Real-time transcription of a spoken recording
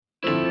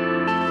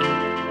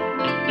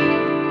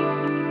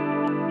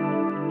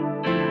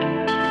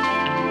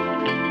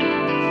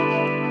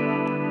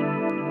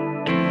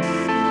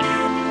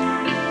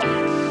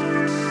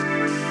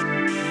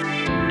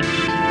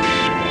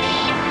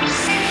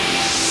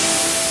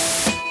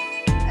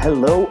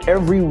Hello,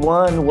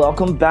 everyone.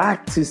 Welcome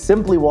back to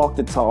Simply Walk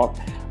the Talk.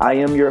 I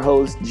am your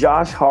host,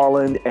 Josh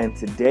Harland, and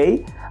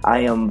today I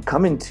am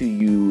coming to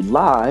you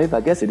live.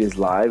 I guess it is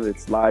live.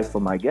 It's live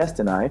for my guest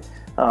and I,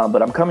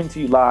 but I'm coming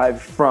to you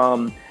live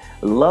from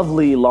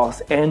lovely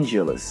Los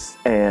Angeles.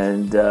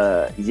 And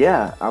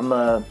I'm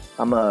a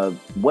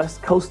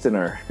West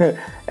Coastaner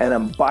and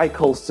I'm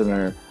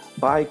bi-coastaner.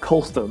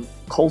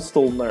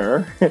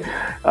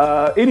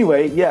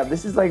 Anyway,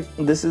 this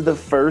is the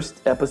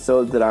first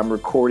episode that I'm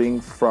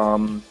recording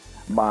from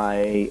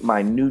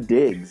my new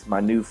digs, my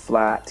new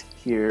flat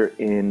here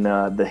in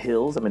the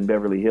Hills. I'm in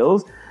Beverly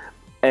Hills,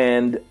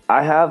 and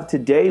I have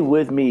today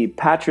with me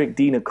Patrick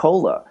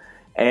DiNicola,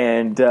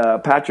 and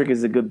Patrick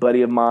is a good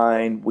buddy of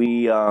mine.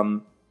 We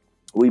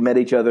met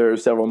each other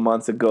several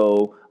months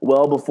ago,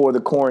 well before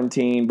the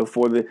quarantine,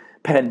 before the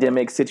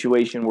pandemic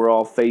situation we're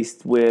all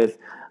faced with.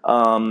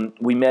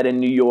 We met in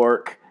New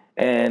York,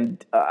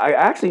 and I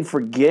actually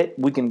forget,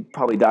 we can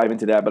probably dive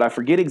into that, but I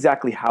forget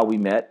exactly how we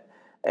met,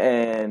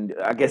 and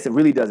I guess it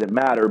really doesn't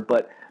matter.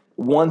 But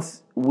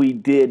once we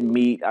did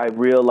meet, I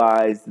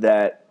realized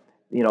that,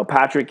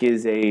 Patrick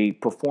is a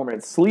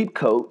performance sleep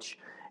coach,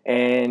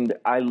 and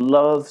I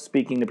love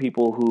speaking to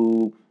people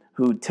who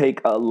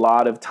take a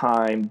lot of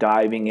time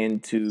diving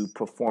into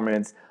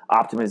performance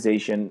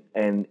optimization,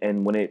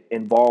 and when it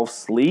involves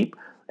sleep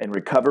and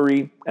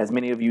recovery. As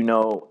many of you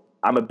know,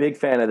 I'm a big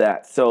fan of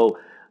that. So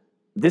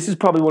this is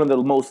probably one of the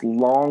most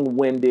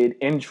long-winded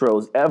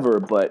intros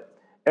ever, but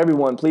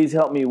everyone, please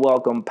help me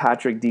welcome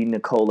Patrick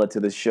DiNicola to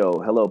the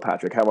show. Hello,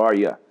 Patrick. How are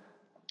you?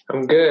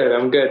 I'm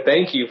good.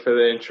 Thank you for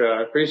the intro.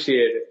 I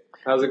appreciate it.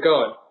 How's it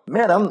going?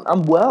 Man,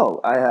 I'm well.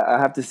 I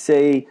have to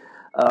say,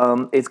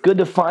 it's good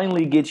to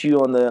finally get you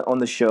on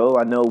the show.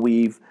 I know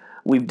we've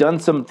done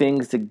some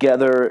things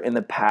together in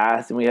the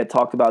past, and we had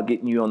talked about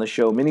getting you on the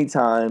show many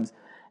times.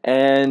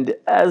 And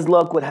as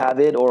luck would have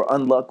it, or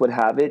unluck would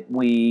have it,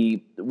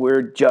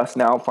 we're just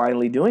now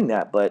finally doing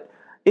that. But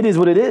it is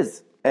what it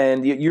is.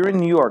 And you're in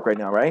New York right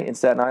now, right? In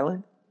Staten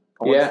Island?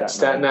 Yeah,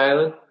 Staten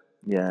Island.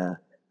 Yeah.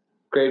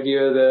 Great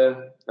view of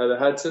the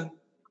Hudson.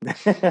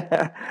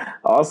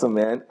 Awesome,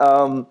 man.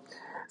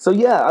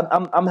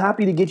 I'm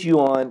happy to get you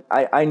on.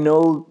 I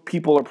know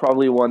people are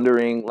probably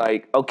wondering,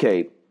 like,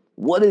 okay,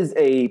 what is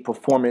a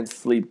performance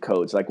sleep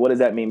coach? Like, what does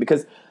that mean?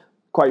 Because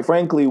quite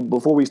frankly,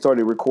 before we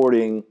started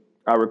recording,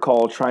 I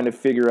recall trying to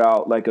figure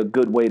out like a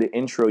good way to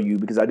intro you,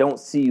 because I don't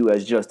see you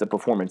as just a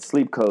performance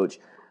sleep coach.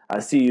 I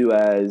see you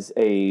as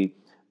a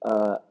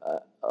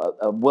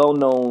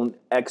well-known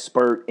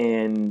expert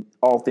in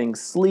all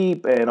things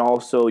sleep, and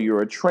also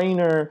you're a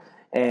trainer,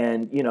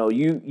 and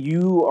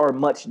you are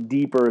much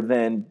deeper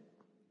than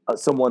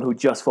someone who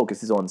just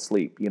focuses on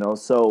sleep.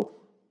 So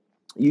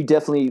you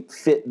definitely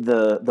fit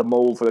the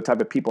mold for the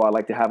type of people I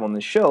like to have on the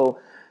show.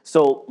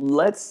 So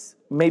let's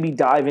maybe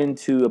dive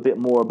into a bit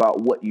more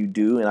about what you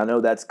do. And I know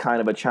that's kind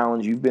of a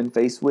challenge you've been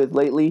faced with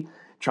lately,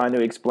 trying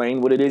to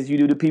explain what it is you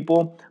do to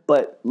people.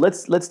 But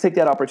let's take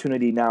that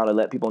opportunity now to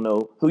let people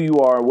know who you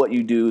are, what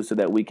you do, so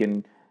that we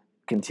can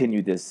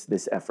continue this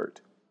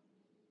effort.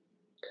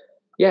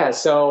 Yeah,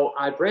 so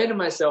I branded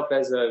myself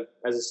as a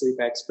sleep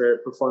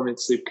expert,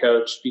 performance sleep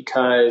coach,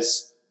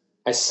 because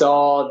I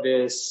saw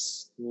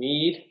this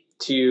need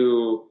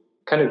to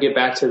kind of get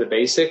back to the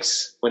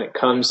basics when it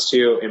comes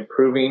to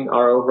improving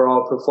our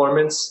overall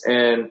performance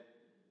and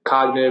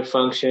cognitive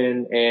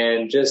function,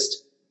 and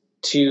just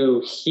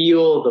to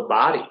heal the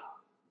body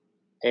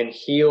and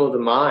heal the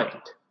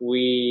mind.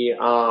 We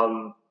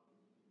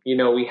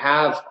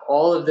have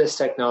all of this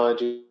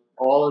technology,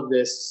 all of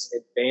this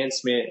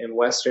advancement in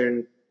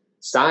Western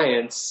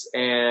science,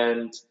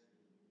 and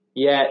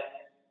yet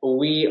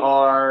we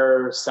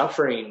are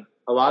suffering.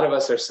 A lot of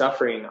us are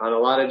suffering in a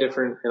lot of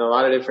different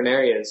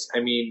areas.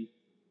 I mean,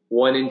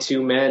 1 in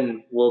 2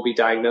 men will be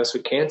diagnosed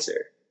with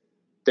cancer.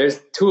 There's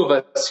 2 of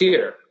us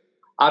here.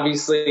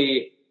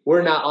 Obviously,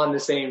 we're not on the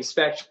same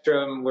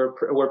spectrum.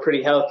 We're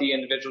pretty healthy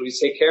individuals. We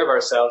take care of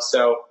ourselves.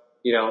 So,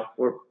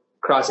 we're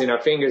crossing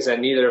our fingers that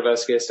neither of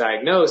us gets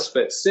diagnosed,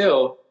 but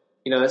still,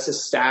 that's a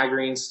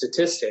staggering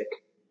statistic.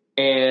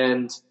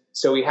 And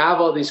so we have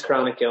all these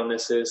chronic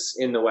illnesses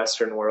in the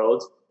Western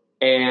world.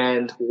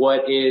 And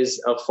what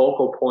is a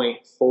focal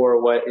point for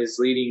what is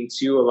leading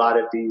to a lot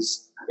of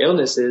these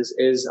illnesses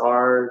is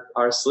our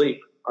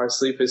sleep. Our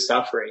sleep is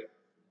suffering.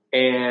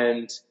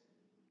 And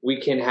we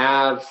can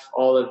have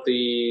all of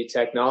the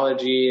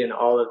technology and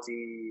all of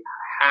the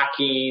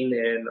hacking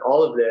and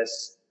all of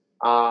this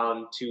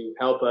to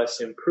help us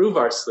improve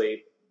our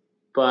sleep.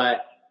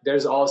 But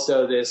there's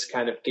also this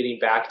kind of getting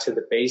back to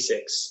the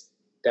basics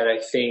that I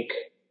think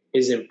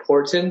is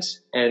important.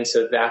 And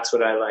so that's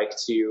what I like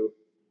to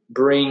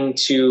bring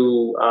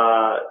to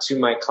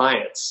my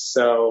clients.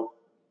 So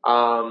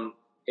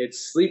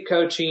it's sleep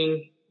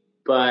coaching,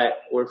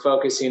 but we're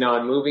focusing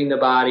on moving the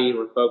body.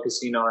 We're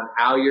focusing on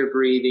how you're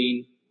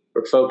breathing.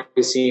 We're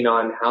focusing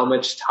on how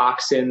much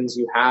toxins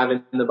you have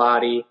in the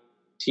body,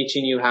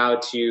 teaching you how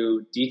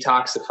to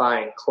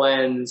detoxify and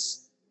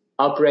cleanse,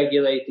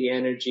 upregulate the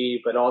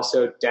energy, but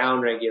also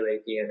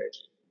downregulate the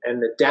energy.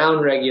 and the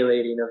down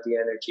regulating of the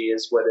energy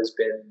is what has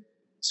been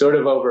sort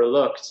of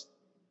overlooked.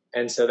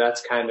 And so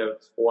that's kind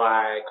of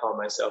why I call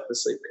myself a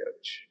sleep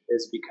coach,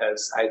 is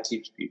because I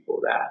teach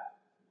people that.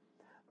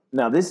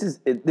 Now, this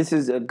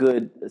is a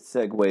good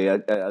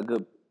segue, a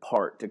good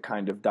part to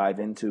kind of dive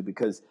into,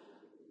 because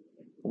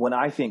when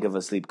I think of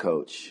a sleep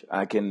coach,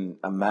 I can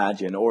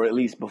imagine, or at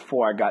least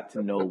before I got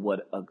to know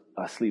what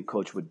a sleep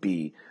coach would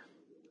be,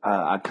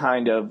 I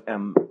kind of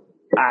am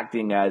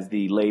acting as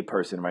the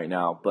layperson right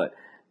now. But,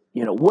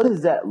 what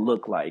does that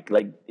look like?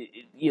 Like,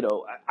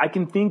 I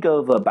can think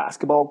of a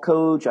basketball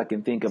coach. I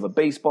can think of a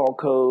baseball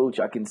coach.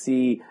 I can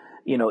see,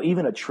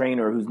 even a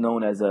trainer who's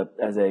known as a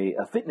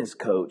fitness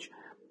coach.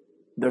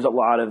 There's a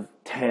lot of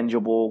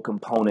tangible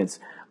components.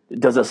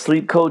 Does a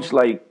sleep coach,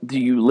 do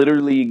you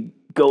literally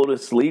go to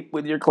sleep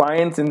with your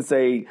clients and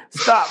say,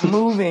 stop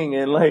moving,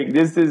 and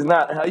this is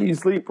not how you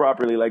sleep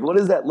properly? What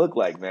does that look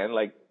like, man?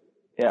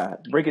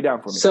 Break it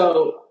down for me.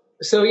 So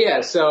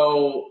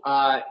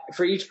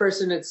for each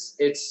person,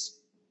 it's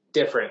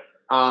different.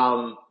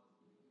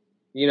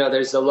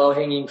 There's the low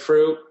hanging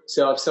fruit.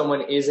 So if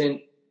someone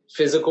isn't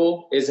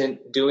physical,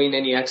 isn't doing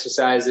any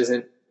exercise,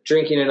 isn't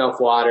drinking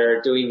enough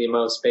water, doing the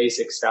most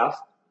basic stuff,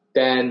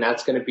 then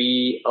that's going to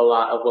be a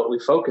lot of what we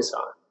focus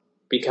on,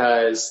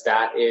 because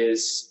that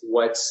is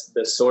what's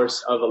the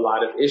source of a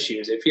lot of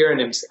issues. If you're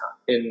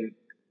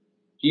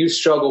you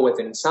struggle with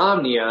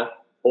insomnia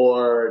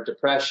or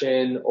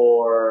depression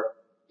or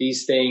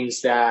these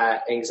things,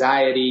 that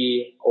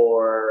anxiety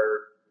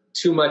or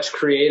too much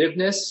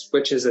creativeness,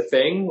 which is a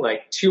thing,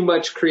 like too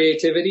much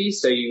creativity,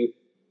 so you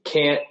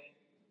can't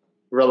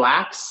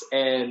relax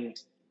and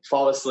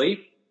fall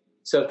asleep.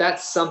 So if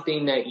that's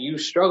something that you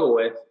struggle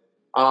with,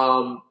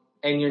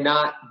 and you're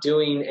not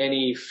doing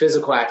any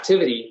physical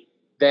activity,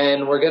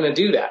 then we're going to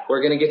do that.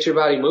 We're going to get your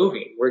body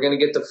moving. We're going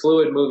to get the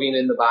fluid moving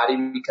in the body,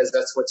 because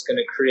that's what's going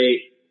to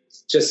create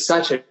just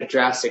such a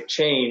drastic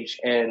change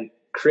and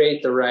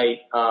create the right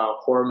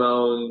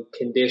hormone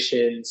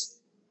conditions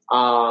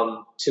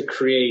to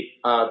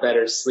create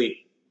better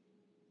sleep.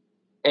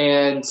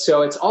 And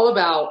so it's all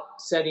about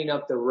setting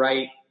up the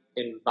right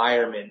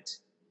environment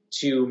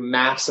to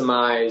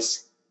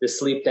maximize the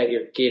sleep that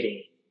you're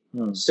getting.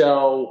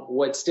 So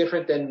what's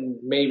different than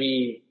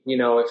maybe,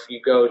 if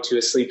you go to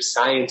a sleep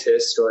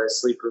scientist or a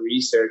sleep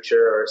researcher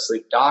or a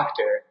sleep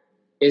doctor,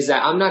 is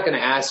that I'm not going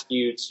to ask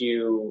you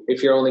to,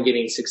 if you're only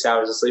getting 6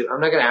 hours of sleep, I'm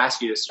not going to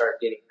ask you to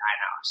start getting 9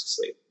 hours of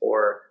sleep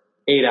or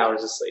 8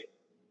 hours of sleep,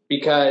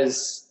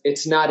 because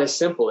it's not as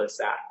simple as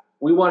that.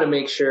 We want to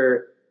make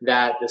sure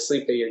that the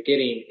sleep that you're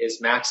getting is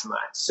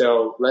maximized.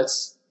 So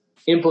let's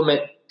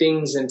implement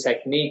things and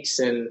techniques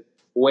and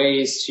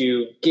ways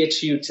to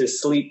get you to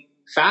sleep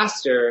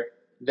faster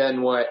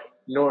than what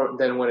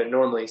it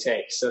normally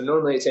takes. So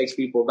normally it takes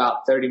people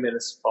about 30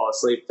 minutes to fall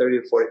asleep,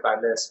 30 to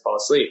 45 minutes to fall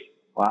asleep.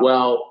 Wow.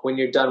 Well, when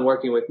you're done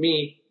working with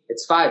me,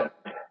 it's 5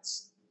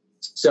 minutes.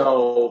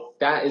 So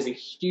that is a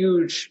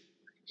huge,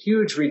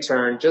 huge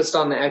return just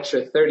on the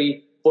extra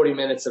 30, 40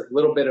 minutes of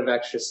little bit of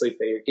extra sleep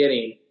that you're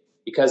getting,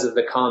 because of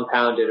the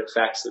compounded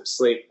effects of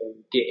sleep when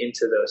you get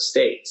into those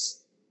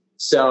states.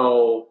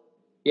 So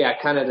yeah,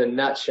 kind of to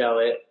nutshell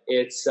it,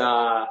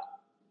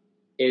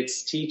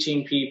 it's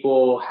teaching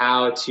people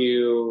how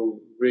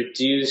to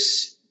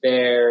reduce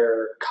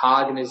their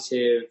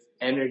cognitive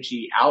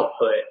energy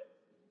output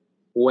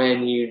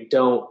when you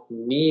don't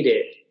need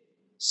it,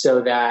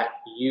 so that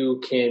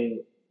you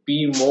can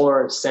be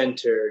more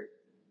centered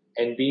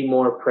and be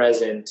more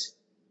present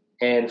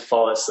and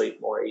fall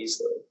asleep more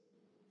easily.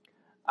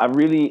 I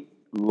really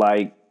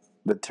like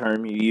the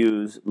term you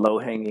use,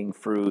 low-hanging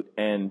fruit,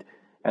 and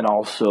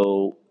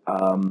also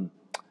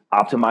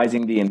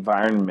optimizing the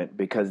environment,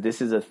 because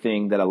this is a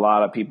thing that a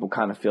lot of people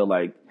kind of feel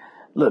like,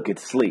 look,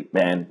 it's sleep,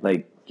 man.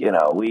 I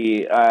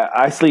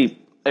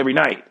sleep every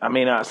night. I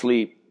may not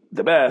sleep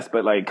the best,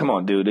 but come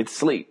on, dude, it's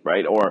sleep,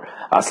 right? Or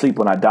I sleep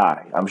when I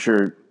die. I'm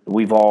sure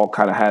we've all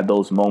kind of had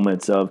those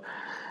moments of,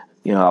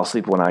 I'll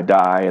sleep when I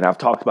die. And I've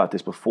talked about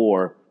this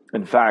before.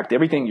 In fact,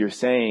 everything you're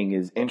saying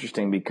is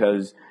interesting,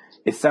 because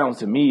it sounds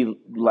to me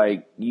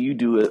like you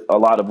do a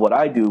lot of what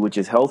I do, which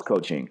is health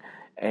coaching.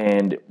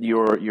 And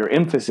your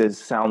emphasis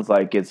sounds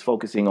like it's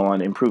focusing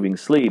on improving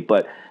sleep.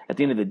 But at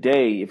the end of the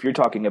day, if you're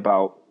talking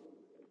about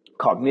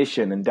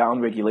cognition and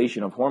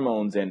downregulation of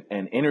hormones and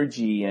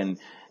energy and,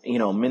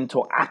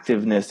 mental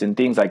activeness and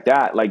things like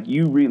that,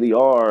 you really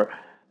are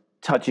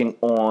touching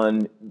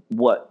on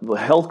what the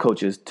health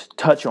coaches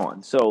touch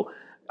on. So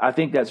I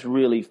think that's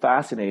really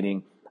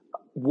fascinating.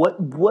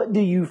 What do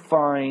you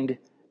find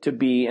to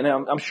be, and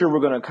I'm sure we're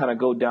going to kind of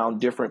go down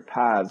different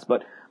paths,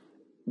 but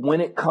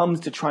when it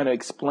comes to trying to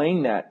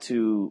explain that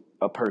to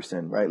a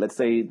person, right? Let's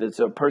say there's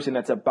a person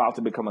that's about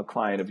to become a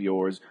client of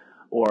yours,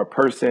 or a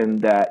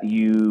person that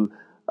you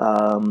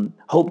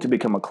hope to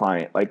become a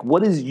client.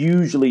 What does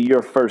usually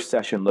your first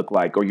session look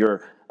like, or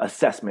your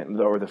assessment,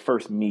 or the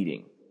first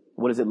meeting?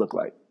 What does it look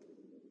like?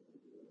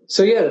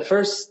 So yeah, the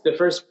first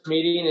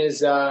meeting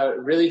is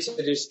really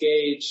to just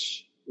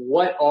gauge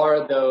what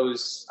are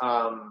those,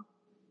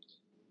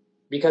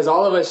 because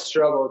all of us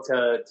struggle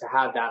to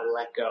have that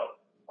let go.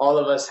 all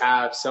of us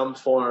have some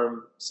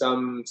form,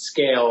 some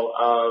scale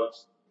of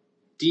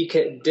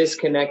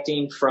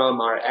disconnecting from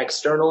our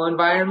external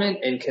environment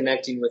and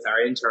connecting with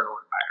our internal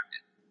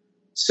environment.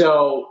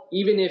 So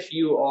even if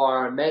you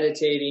are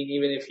meditating,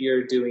 even if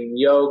you're doing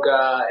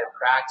yoga and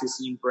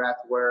practicing breath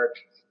work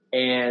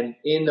and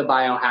in the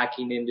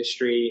biohacking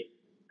industry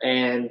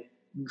and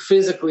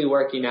physically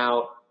working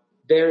out,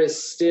 there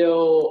is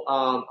still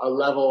a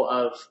level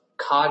of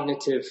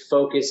cognitive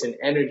focus and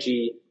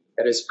energy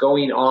that is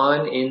going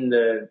on in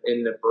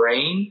the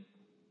brain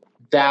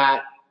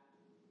that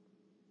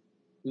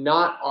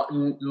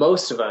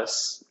most of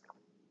us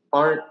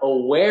aren't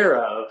aware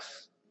of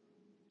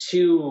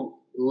to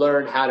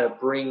learn how to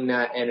bring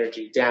that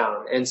energy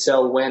down. And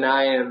so when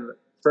I am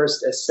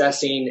first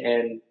assessing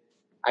and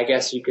I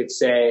guess you could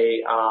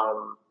say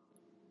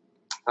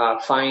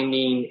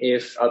finding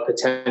if a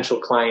potential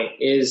client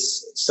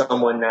is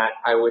someone that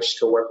I wish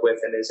to work with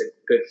and is a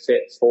good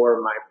fit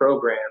for my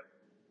program,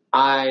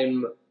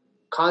 I'm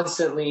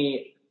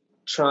constantly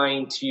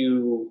trying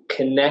to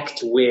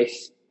connect with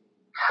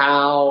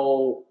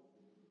how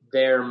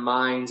their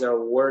minds are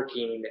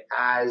working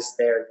as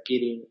they're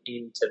getting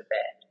into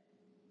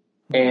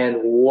bed and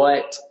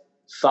what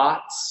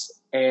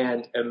thoughts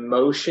and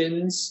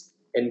emotions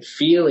and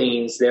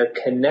feelings they're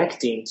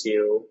connecting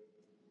to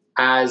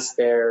as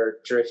they're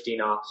drifting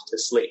off to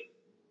sleep.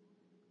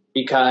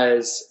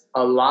 Because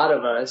a lot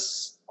of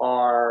us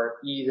are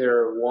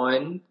either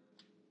one,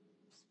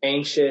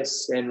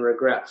 anxious and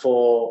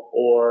regretful,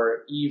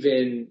 or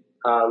even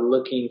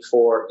looking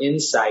for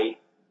insight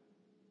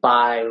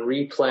by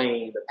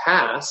replaying the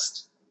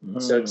past.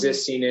 So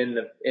existing in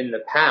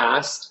the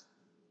past.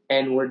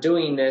 And we're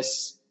doing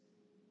this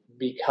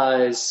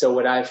because, so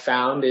what I've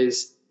found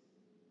is,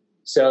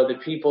 so the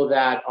people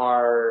that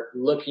are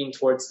looking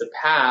towards the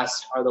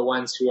past are the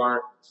ones who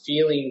aren't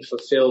feeling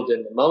fulfilled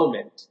in the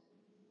moment.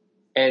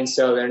 And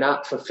so they're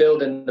not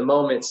fulfilled in the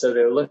moment. So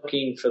they're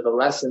looking for the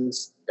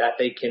lessons that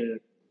they can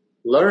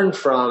learn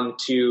from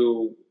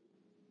to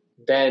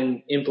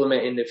then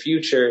implement in the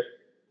future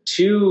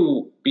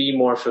to be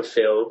more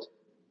fulfilled.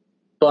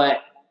 But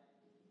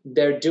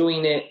they're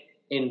doing it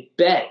in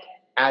bed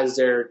as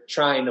they're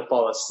trying to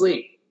fall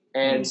asleep.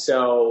 And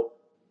so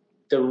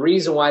the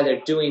reason why they're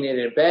doing it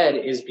in bed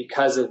is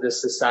because of the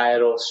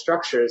societal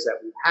structures that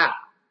we have.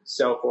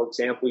 So for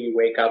example, you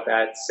wake up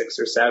at 6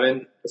 or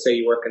 7, let's say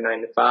you work a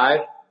 9 to 5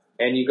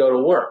 and you go to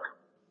work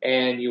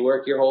and you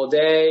work your whole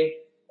day.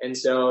 And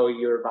so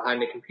you're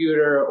behind a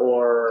computer,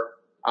 or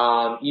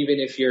even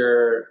if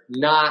you're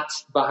not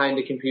behind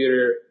a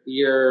computer,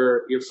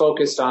 you're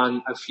focused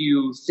on a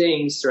few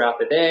things throughout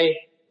the day.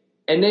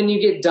 And then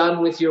you get done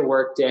with your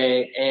work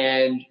day,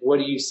 and what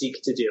do you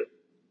seek to do?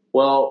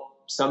 Well,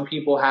 some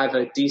people have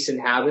a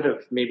decent habit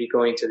of maybe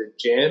going to the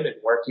gym and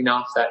working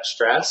off that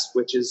stress,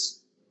 which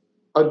is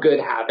a good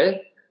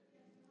habit.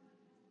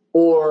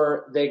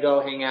 Or they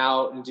go hang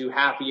out and do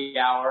happy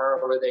hour,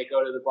 or they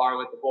go to the bar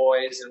with the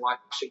boys and watch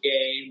a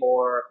game,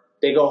 or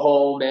they go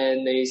home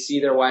and they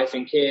see their wife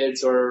and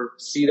kids, or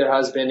see their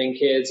husband and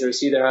kids, or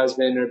see their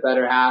husband or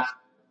better half,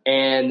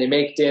 and they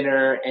make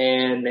dinner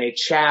and they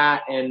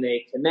chat and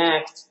they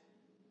connect,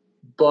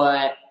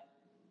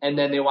 and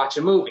then they watch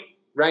a movie,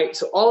 right?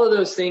 So all of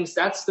those things,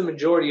 that's the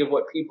majority of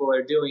what people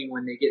are doing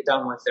when they get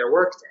done with their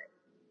workday.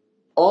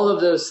 All of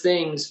those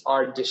things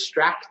are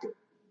distracting.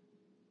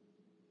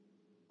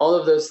 All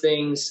of those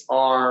things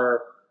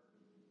are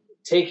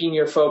taking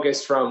your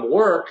focus from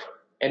work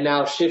and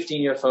now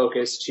shifting your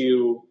focus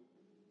to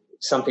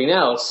something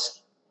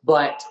else.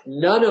 But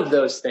none of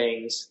those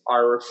things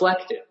are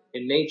reflective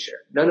in nature.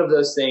 None of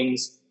those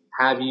things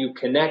have you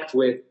connect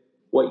with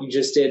what you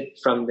just did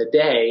from the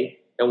day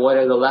and what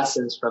are the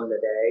lessons from the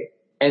day.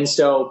 And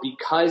so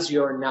because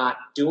you're not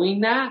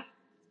doing that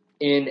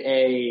in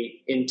a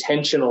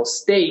intentional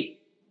state,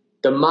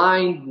 the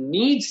mind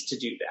needs to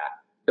do that.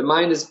 The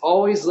mind is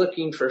always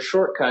looking for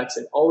shortcuts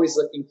and always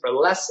looking for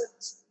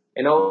lessons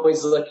and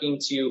always looking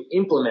to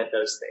implement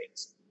those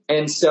things.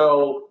 And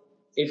so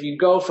if you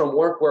go from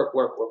work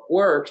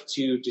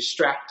to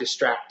distract,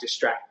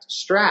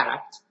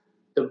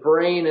 the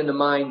brain and the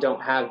mind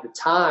don't have the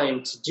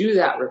time to do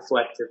that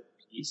reflective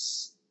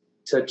piece,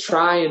 to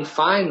try and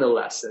find the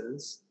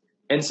lessons.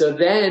 And so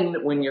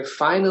then when you're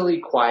finally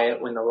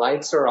quiet, when the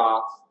lights are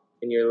off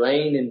and you're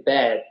laying in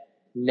bed,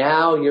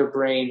 now your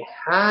brain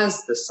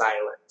has the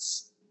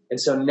silence. And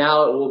so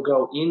now it will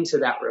go into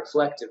that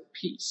reflective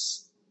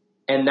piece.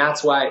 And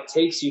that's why it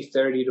takes you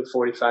 30 to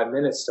 45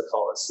 minutes to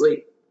fall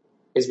asleep,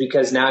 is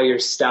because now you're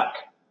stuck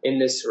in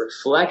this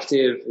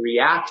reflective,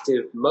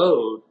 reactive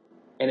mode.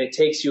 And it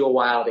takes you a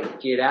while to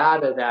get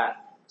out of that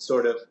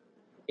sort of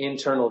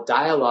internal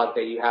dialogue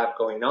that you have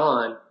going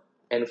on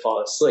and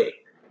fall asleep.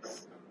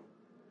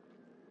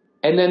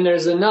 And then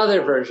there's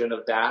another version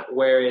of that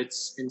where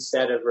it's,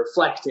 instead of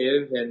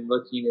reflective and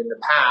looking in the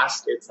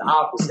past, it's the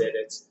opposite.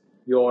 It's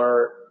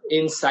you're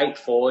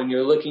insightful and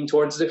you're looking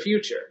towards the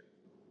future.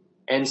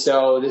 And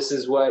so this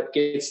is what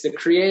gets the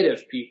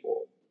creative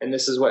people, and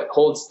this is what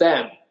holds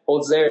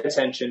their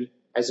attention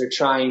as they're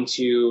trying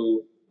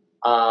to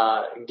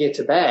get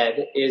to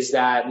bed is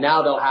that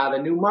now they'll have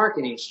a new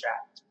marketing strategy.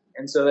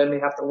 And so then they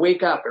have to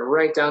wake up and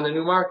write down the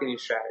new marketing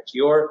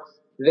strategy, or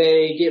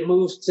they get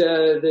moved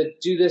to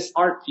do this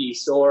art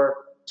piece or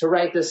to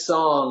write this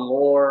song,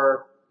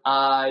 or,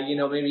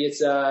 maybe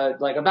it's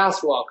like a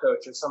basketball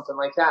coach or something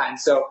like that. And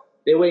so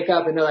they wake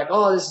up and they're like,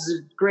 oh, this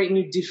is a great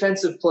new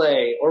defensive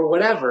play or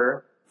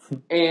whatever.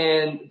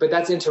 But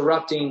that's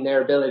interrupting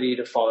their ability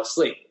to fall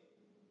asleep.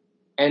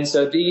 And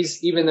so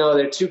these, even though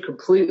they're two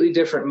completely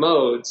different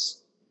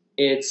modes,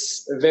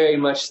 it's very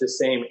much the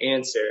same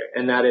answer.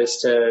 And that is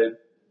to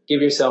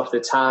give yourself the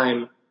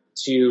time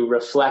to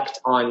reflect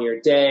on your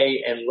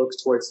day and look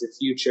towards the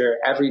future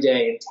every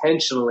day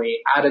intentionally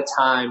at a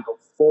time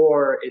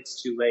before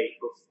it's too late,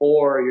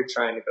 before you're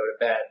trying to go to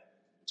bed.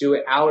 Do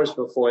it hours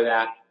before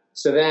that.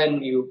 So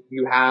then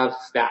you have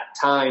that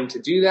time to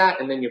do that,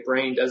 and then your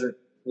brain doesn't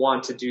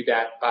want to do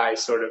that by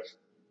sort of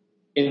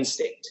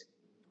instinct.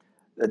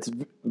 That's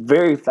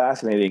very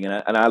fascinating,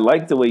 and I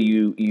like the way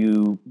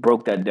you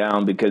broke that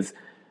down, because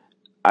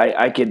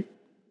I could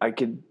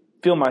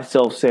feel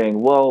myself saying,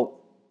 well,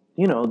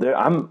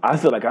 I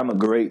feel like I'm a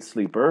great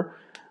sleeper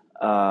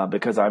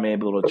because I'm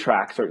able to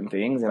track certain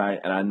things, and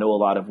I know a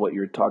lot of what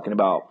you're talking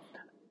about.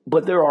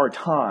 But there are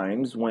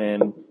times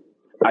when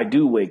I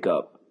do wake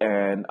up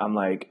and I'm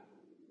like,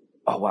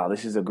 oh wow,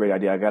 this is a great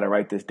idea. I got to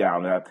write this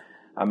down.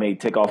 I may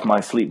take off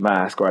my sleep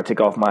mask, or I take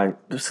off my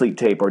sleep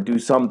tape, or do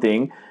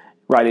something,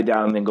 write it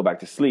down, and then go back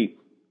to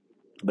sleep.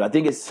 But I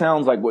think it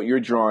sounds like what you're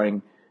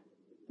drawing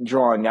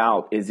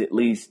out is, at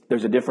least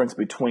there's a difference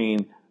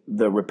between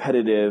the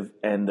repetitive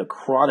and the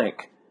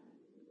chronic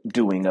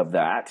doing of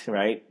that,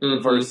 right?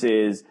 Mm-hmm.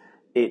 Versus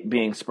it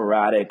being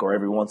sporadic or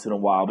every once in a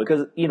while.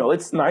 Because,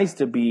 it's nice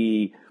to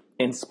be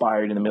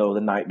inspired in the middle of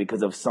the night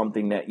because of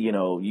something that,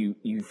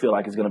 you feel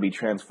like is going to be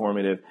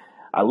transformative.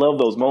 I love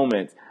those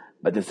moments.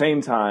 But at the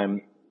same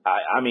time,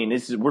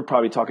 we're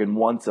probably talking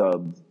once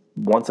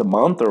a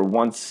month or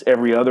once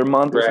every other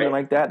month or right. Something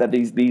like that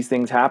these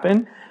things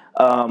happen.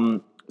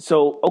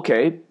 So,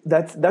 okay,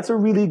 that's a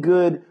really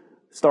good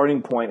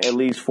starting point, at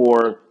least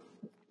for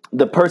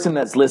the person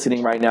that's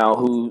listening right now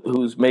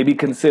who's maybe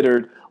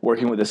considered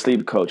working with a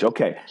sleep coach.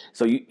 Okay,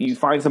 so you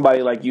find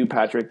somebody like you,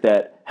 Patrick,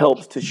 that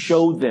helps to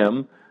show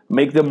them,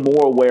 make them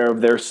more aware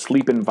of their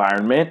sleep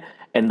environment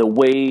and the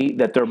way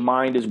that their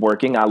mind is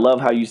working. I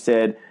love how you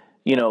said,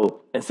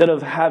 instead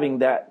of having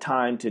that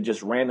time to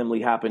just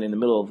randomly happen in the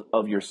middle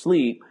of your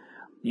sleep,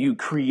 you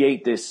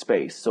create this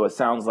space. So it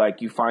sounds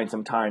like you find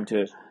some time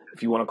to,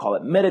 if you want to call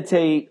it,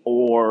 meditate,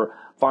 or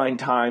find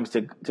times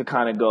to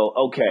kind of go,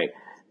 okay,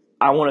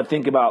 I want to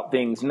think about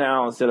things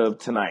now instead of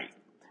tonight.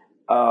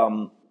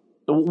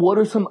 What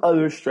are some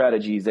other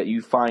strategies that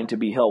you find to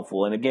be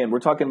helpful? And again, we're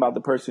talking about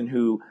the person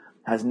who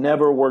has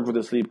never worked with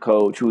a sleep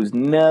coach, who's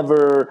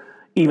never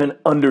even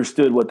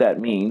understood what that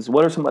means.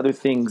 What are some other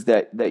things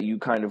that you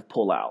kind of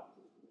pull out?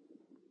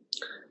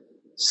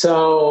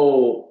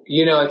 So,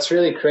 it's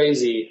really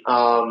crazy.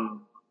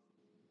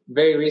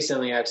 Very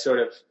recently, I've sort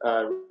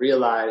of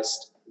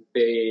realized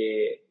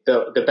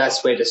the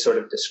best way to sort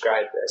of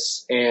describe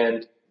this.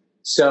 And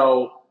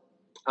so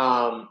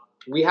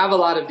we have a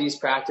lot of these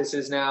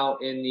practices now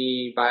in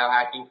the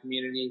biohacking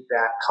community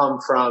that come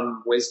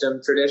from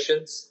wisdom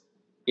traditions,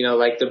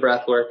 like the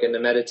breath work and the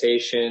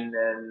meditation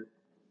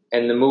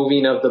and the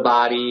moving of the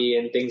body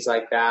and things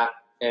like that.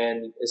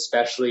 And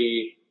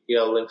especially,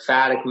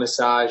 lymphatic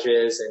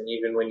massages. And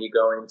even when you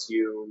go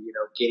into,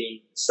 getting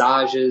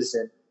massages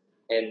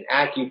and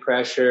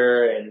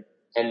acupressure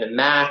and the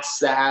mats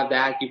that have the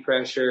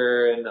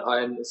acupressure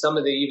and some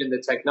of even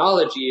the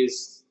technology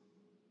is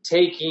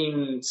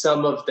taking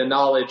some of the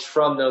knowledge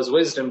from those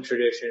wisdom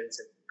traditions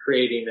and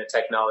creating a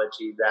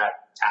technology that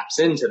taps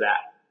into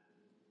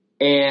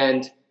that.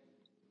 And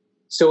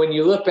so when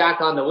you look back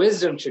on the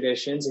wisdom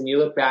traditions and you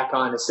look back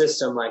on a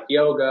system like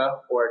yoga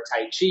or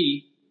Tai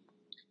Chi,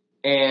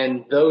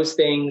 and those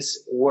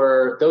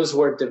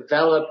were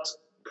developed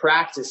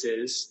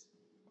practices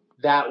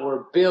that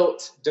were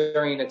built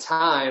during a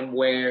time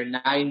where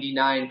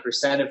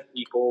 99% of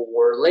people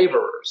were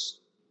laborers.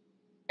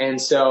 And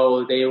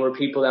so they were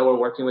people that were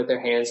working with their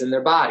hands and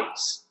their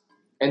bodies.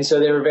 And so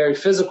they were very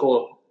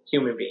physical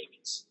human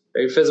beings,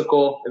 very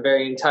physical and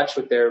very in touch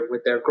with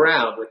their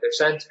ground, with their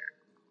center.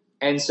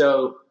 And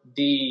so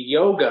the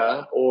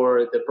yoga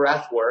or the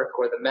breath work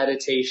or the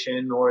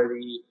meditation or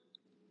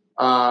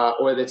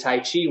the Tai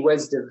Chi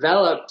was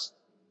developed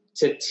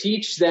to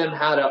teach them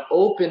how to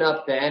open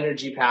up the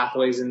energy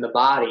pathways in the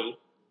body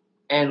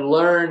and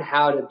learn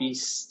how to be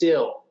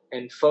still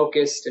and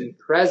focused and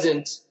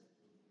present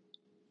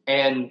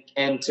and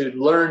to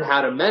learn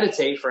how to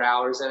meditate for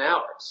hours and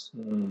hours,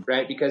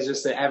 right? Because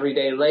just the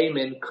everyday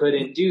layman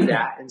couldn't do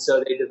that. And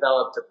so they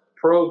developed a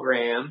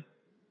program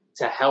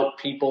to help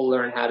people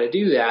learn how to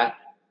do that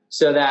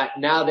so that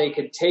now they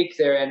could take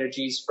their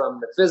energies from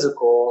the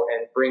physical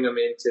and bring them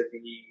into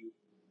the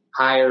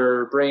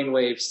higher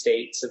brainwave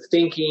states of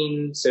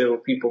thinking, so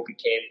people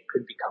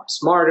could become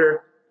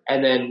smarter.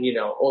 And then,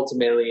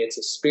 ultimately it's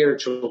a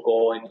spiritual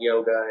goal in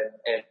yoga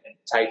and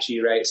Tai Chi,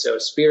 right? So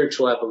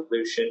spiritual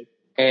evolution.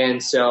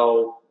 And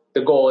so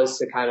the goal is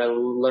to kind of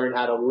learn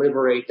how to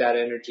liberate that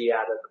energy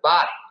out of the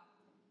body.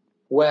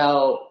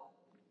 Well,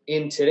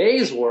 in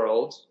today's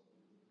world,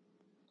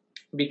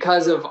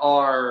 because of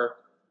our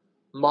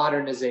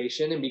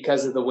modernization and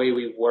because of the way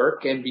we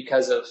work and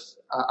because of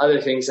other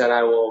things that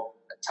I will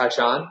touch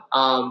on,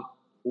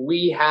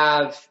 we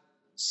have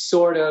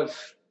sort of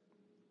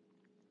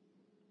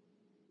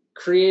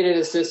created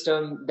a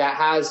system that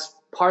has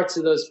parts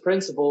of those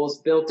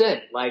principles built in.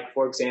 Like,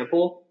 for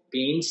example,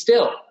 being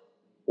still.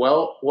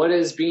 Well, what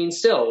is being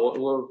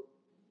still?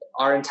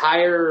 Our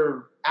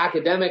entire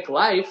academic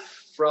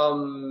life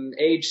from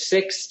age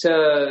 6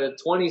 to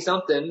 20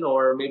 something,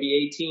 or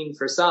maybe 18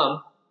 for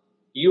some,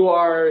 you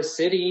are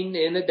sitting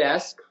in a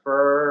desk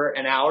for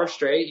an hour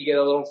straight. You get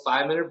a little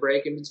 5-minute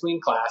break in between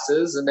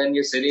classes, and then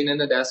you're sitting in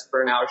a desk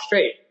for an hour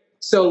straight.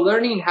 So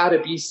learning how to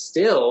be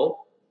still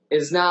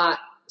is not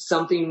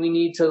something we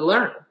need to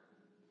learn.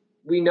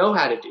 We know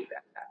how to do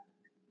that.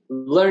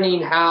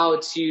 Learning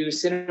how to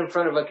sit in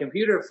front of a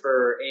computer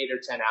for 8 or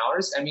 10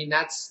 hours, I mean,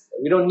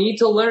 we don't need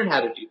to learn how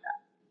to do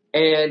that.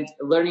 And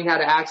learning how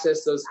to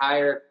access those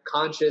higher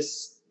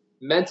conscious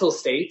mental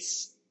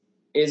states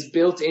is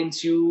built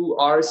into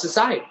our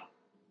society,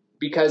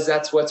 because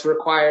that's what's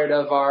required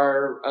of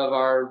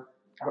our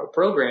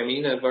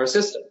programming, of our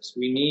systems.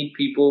 We need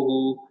people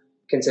who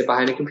can sit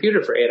behind a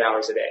computer for 8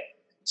 hours a day.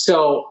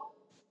 So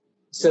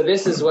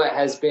this is what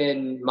has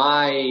been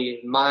my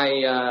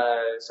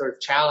sort of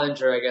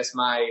challenge, or I guess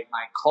my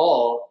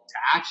call to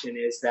action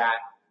is that.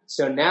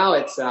 So now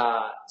it's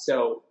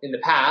so in the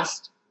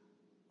past,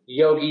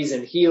 yogis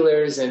and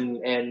healers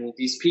and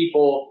these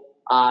people,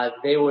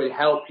 they would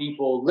help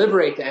people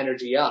liberate the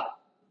energy up.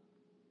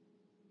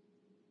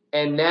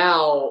 And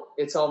now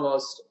it's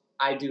almost,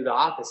 I do the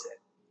opposite,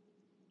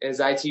 is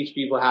I teach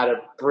people how to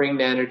bring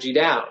the energy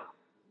down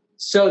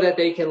so that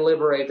they can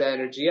liberate the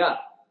energy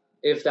up,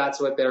 if that's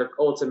what their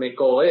ultimate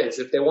goal is.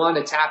 If they want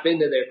to tap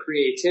into their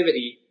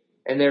creativity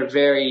and they're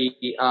very,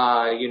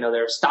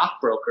 they're a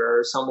stockbroker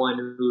or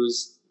someone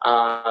who's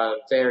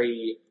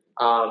very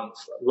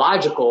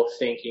logical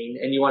thinking,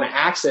 and you want to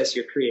access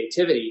your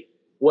creativity,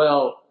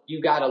 well,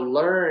 you got to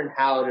learn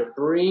how to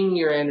bring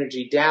your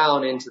energy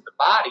down into the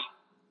body,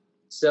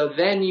 so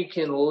then you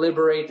can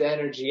liberate the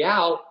energy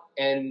out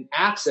and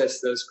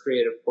access those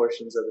creative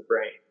portions of the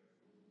brain.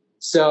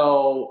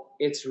 So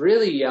it's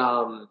really,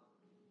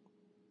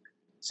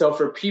 so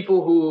for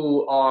people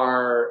who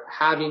are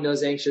having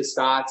those anxious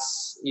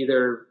thoughts,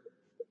 either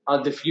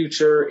of the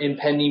future,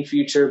 impending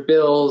future,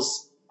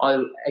 bills,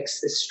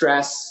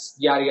 stress,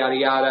 yada, yada,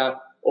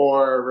 yada,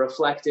 or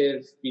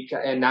reflective,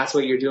 and that's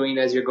what you're doing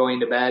as you're going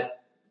to bed.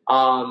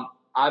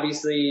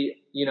 Obviously,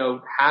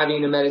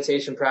 having a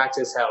meditation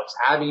practice helps.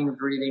 Having a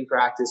breathing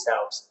practice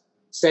helps.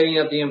 Setting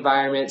up the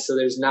environment so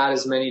there's not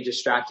as many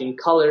distracting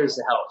colors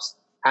helps.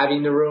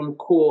 Having the room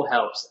cool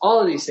helps. All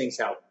of these things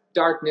help.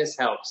 Darkness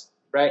helps,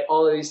 right?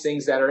 All of these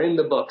things that are in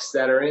the books,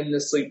 that are in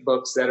the sleep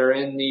books, that are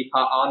on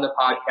the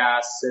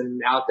podcasts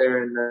and out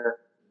there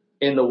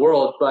in the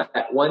world. But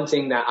one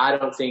thing that I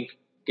don't think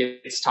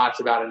gets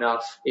talked about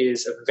enough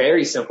is a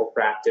very simple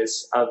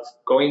practice of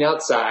going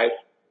outside,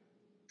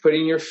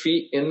 putting your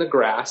feet in the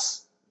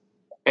grass,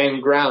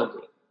 and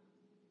grounding.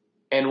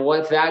 And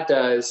what that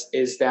does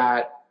is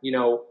that,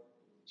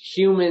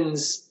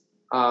 humans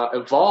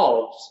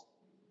evolved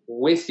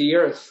with the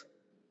earth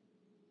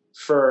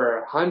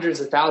for hundreds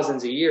of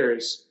thousands of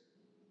years,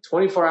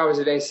 24 hours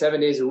a day, 7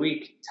 days a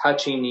week,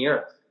 touching the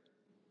earth.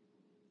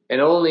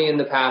 And only in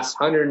the past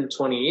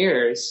 120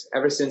 years,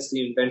 ever since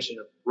the invention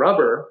of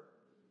rubber,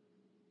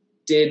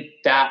 did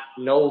that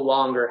no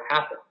longer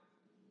happen.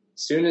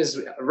 As soon as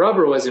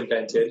rubber was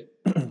invented,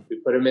 we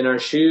put them in our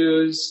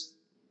shoes,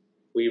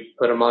 we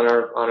put them on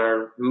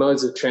our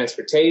modes of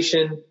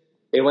transportation.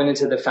 They went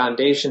into the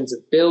foundations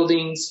of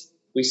buildings.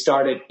 We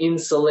started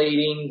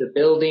insulating the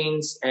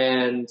buildings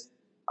and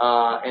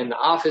the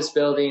office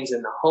buildings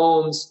and the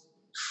homes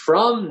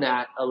from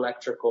that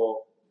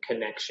electrical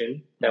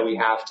connection that we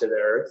have to the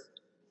earth.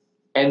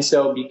 And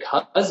so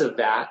because of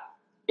that,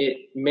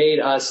 it made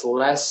us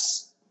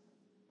less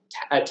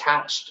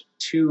attached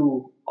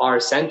to our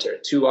center,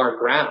 to our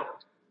ground.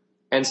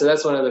 And so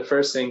that's one of the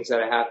first things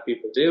that I have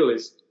people do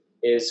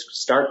is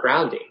start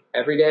grounding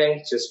every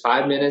day, just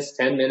 5 minutes,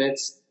 10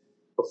 minutes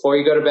before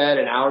you go to bed,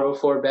 an hour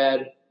before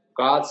bed.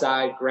 Go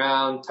outside,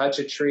 ground, touch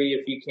a tree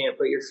if you can't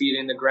put your feet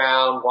in the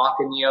ground, walk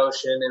in the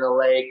ocean, in a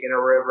lake, in a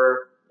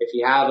river. If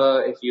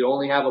you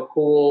only have a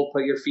pool,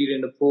 put your feet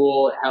in the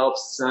pool. It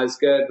helps. It's not as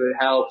good, but it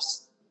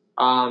helps.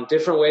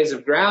 Different ways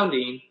of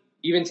grounding.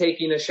 Even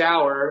taking a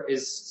shower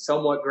is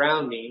somewhat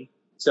grounding.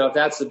 So if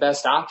that's the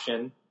best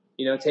option,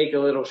 take a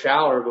little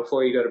shower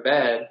before you go to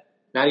bed.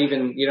 You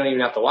don't even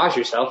have to wash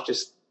yourself.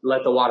 Just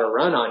let the water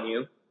run on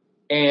you.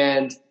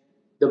 And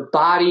the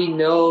body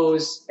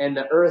knows and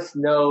the earth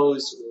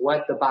knows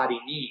what the body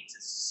needs.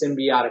 It's a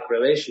symbiotic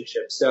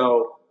relationship.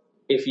 So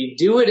if you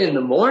do it in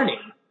the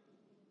morning,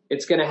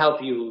 it's going to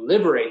help you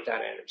liberate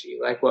that energy.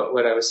 Like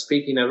what I was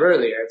speaking of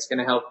earlier, it's going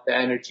to help the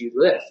energy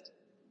lift.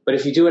 But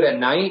if you do it at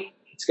night,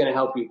 It's going to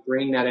help you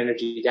bring that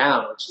energy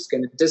down, which is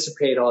going to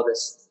dissipate all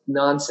this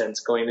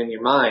nonsense going in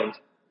your mind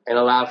and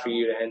allow for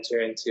you to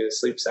enter into a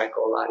sleep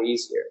cycle a lot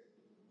easier.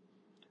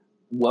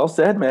 Well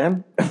said,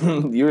 man.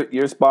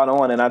 You're spot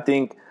on, and I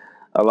think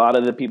a lot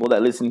of the people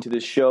that listen to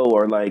this show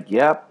are like,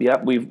 "Yep,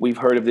 we've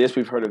heard of this,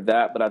 we've heard of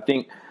that." But I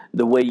think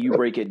the way you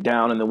break it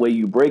down and the way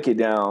you break it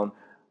down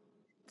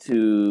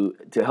to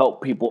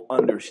help people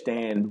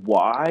understand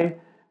why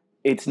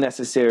it's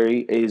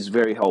necessary is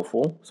very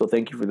helpful. So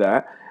thank you for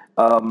that.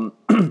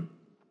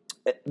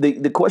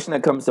 The question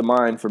that comes to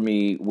mind for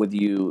me with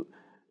you,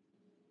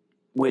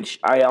 which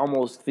I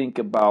almost think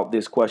about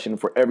this question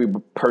for every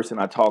person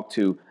I talk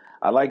to.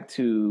 I like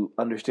to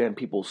understand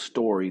people's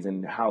stories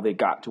and how they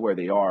got to where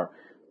they are.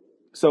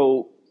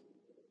 So,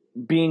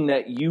 being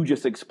that you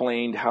just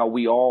explained how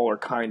we all are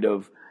kind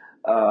of,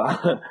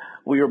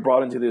 we were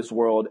brought into this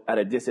world at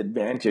a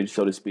disadvantage,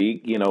 so to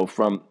speak, you know,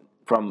 from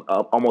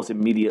almost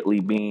immediately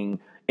being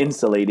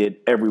insulated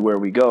everywhere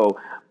we go.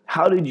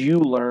 How did you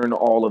learn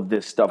all of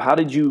this stuff? How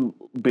did you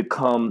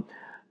become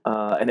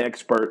an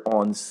expert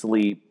on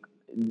sleep?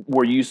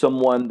 Were you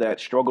someone that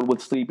struggled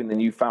with sleep and then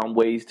you found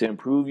ways to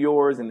improve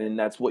yours and then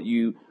that's what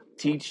you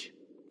teach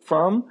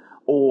from?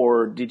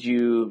 Or did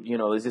you,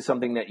 is this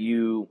something that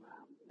you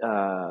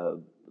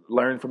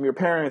learned from your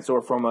parents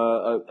or from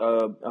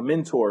a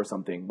mentor or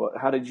something?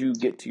 How did you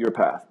get to your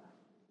path?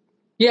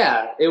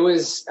 Yeah, it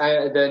was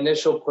the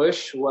initial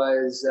push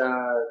was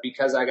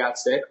because I got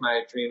sick.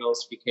 My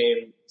adrenals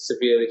became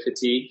severely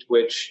fatigued,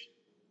 which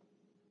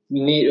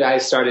I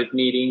started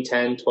needing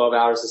 10, 12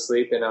 hours of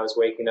sleep, and I was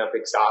waking up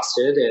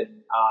exhausted.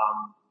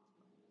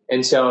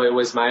 And so it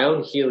was my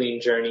own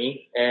healing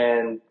journey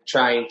and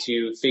trying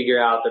to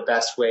figure out the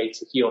best way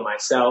to heal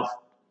myself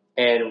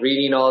and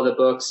reading all the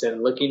books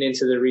and looking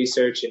into the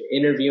research and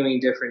interviewing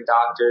different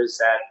doctors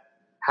that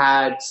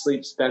had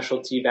sleep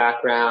specialty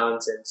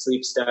backgrounds and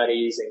sleep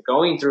studies and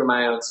going through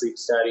my own sleep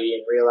study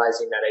and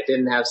realizing that I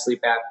didn't have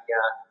sleep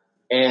apnea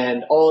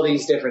and all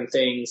these different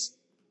things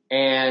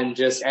and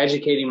just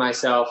educating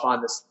myself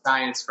on the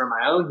science for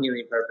my own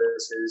healing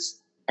purposes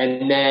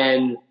and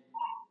then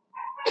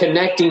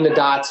connecting the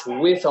dots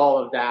with all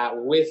of that,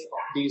 with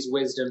these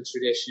wisdom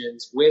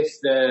traditions, with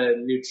the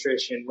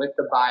nutrition, with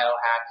the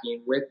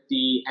biohacking, with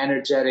the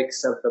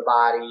energetics of the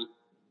body.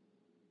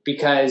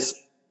 Because,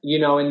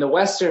 in the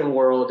Western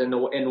world,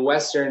 in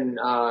Western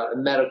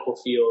medical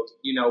field,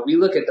 we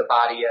look at the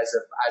body as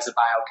a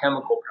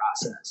biochemical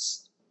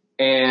process.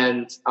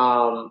 And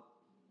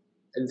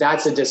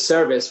that's a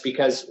disservice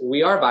because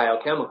we are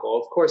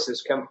biochemical. Of course,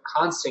 there's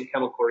constant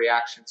chemical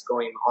reactions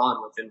going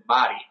on within the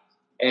body.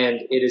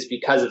 And it is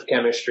because of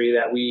chemistry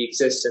that we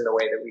exist in the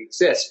way that we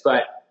exist.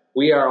 But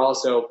we are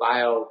also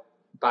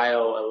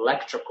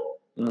bioelectrical,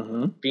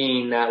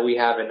 being that we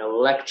have an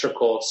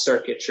electrical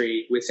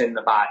circuitry within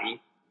the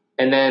body.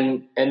 And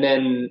then,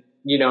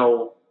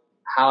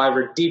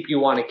 however deep you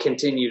want to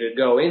continue to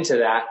go into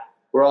that,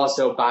 we're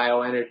also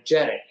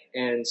bioenergetic.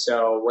 And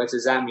so what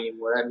does that mean?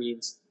 Well, that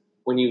means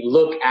when you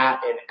look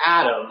at an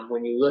atom,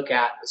 when you look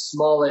at the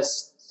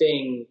smallest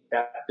thing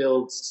that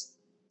builds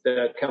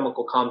the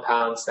chemical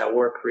compounds that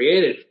we're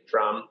created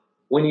from,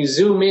 when you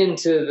zoom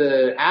into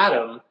the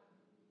atom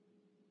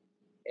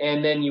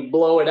and then you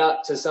blow it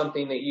up to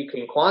something that you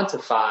can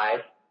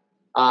quantify,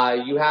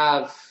 you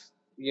have,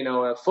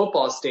 a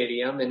football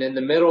stadium, and in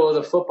the middle of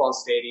the football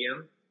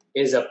stadium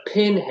is a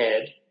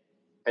pinhead,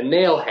 a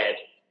nail head.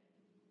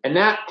 And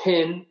that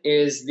pin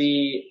is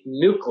the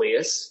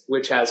nucleus,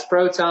 which has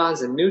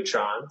protons and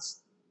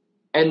neutrons.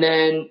 And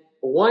then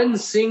one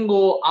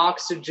single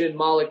oxygen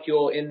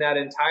molecule in that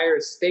entire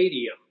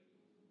stadium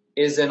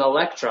is an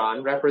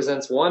electron,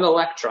 represents one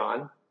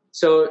electron.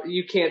 So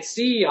you can't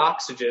see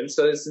oxygen.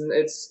 So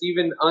it's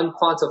even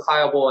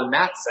unquantifiable in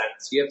that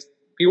sense. If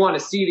you want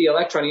to see the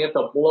electron, you have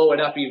to blow it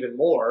up even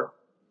more,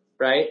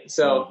 right?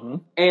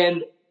 So,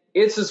 and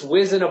it's just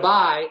whizzing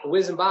by,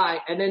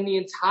 and then the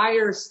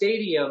entire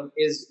stadium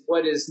is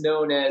what is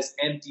known as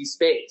empty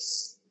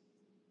space.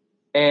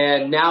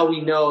 And now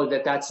we know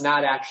that that's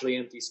not actually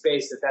empty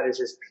space, that is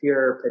just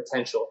pure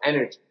potential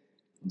energy.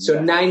 So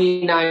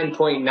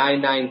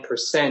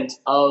 99.99%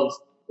 of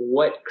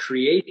what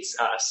creates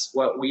us,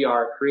 what we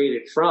are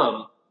created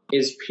from,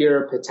 is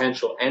pure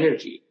potential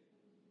energy.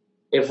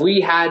 If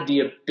we had the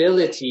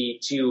ability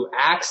to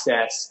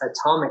access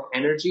atomic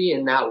energy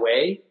in that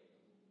way,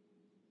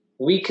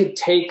 we could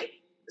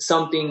take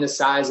something the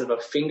size of a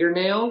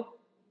fingernail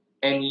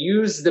and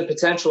use the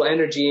potential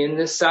energy in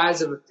the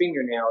size of a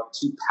fingernail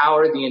to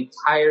power the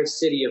entire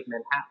city of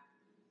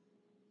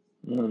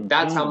Manhattan.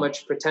 That's how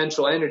much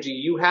potential energy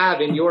you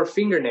have in your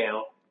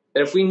fingernail,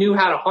 that if we knew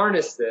how to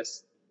harness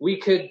this, we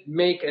could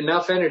make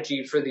enough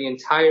energy for the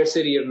entire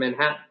city of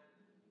Manhattan.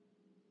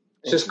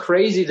 It's just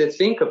crazy to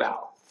think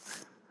about.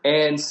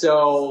 And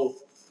so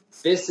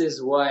this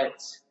is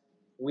what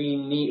we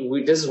need.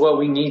 This is what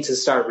we need to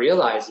start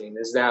realizing,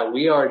 is that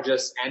we are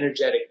just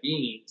energetic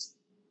beings.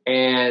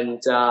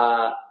 And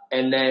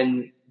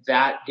then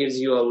that gives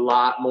you a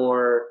lot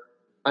more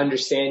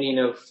understanding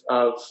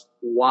of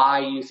why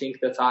you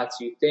think the thoughts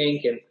you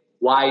think and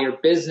why your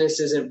business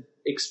isn't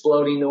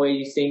exploding the way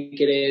you think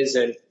it is,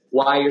 and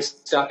why you're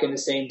stuck in the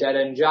same dead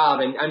end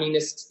job. And I mean,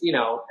 it's,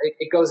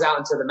 it goes out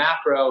into the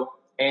macro,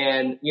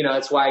 and,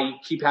 that's why you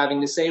keep having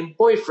the same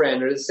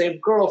boyfriend or the same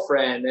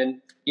girlfriend.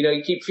 And,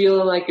 you keep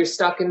feeling like you're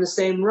stuck in the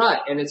same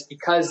rut, and it's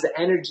because the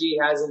energy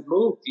hasn't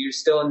moved. You're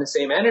still in the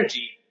same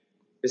energy.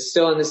 It's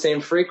still in the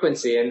same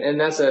frequency. And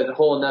that's a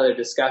whole nother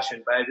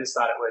discussion, but I just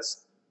thought it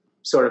was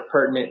sort of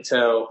pertinent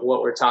to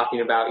what we're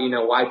talking about,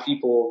 why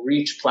people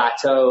reach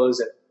plateaus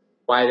and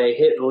why they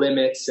hit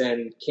limits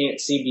and can't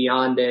see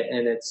beyond it.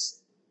 And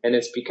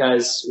it's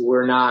because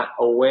we're not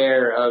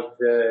aware of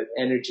the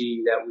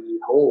energy that we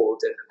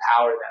hold and the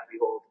power that we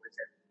hold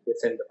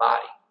within the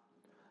body.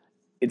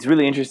 It's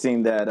really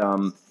interesting that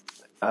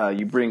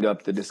you bring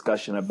up the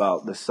discussion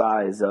about the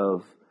size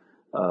of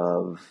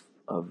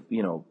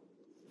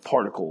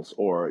particles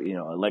or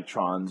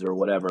electrons or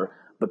whatever,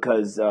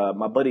 because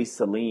my buddy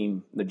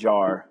Salim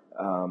Najjar,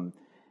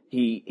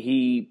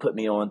 he put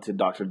me on to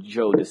Dr.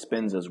 Joe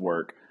Dispenza's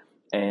work,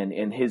 and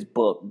in his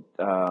book,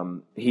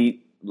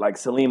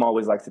 Salim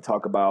always likes to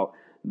talk about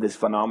this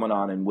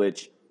phenomenon in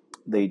which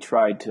they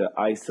tried to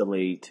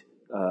isolate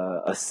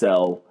a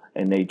cell,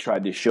 and they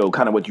tried to show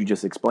kind of what you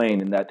just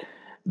explained, and that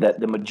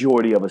the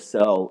majority of a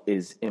cell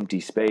is empty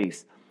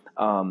space,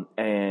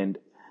 and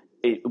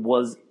it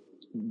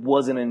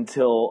wasn't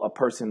until a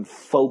person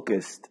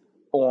focused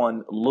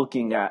on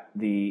looking at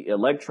the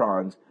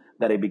electrons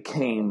that it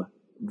became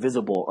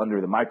visible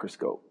under the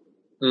microscope.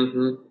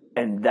 Mm-hmm.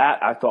 And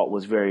that I thought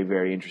was very,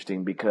 very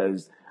interesting,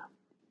 because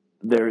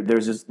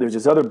there's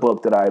this other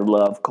book that I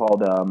love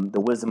called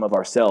The Wisdom of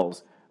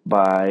Ourselves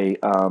by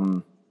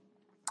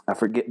I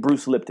forget,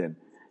 Bruce Lipton.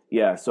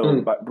 Yeah,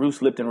 so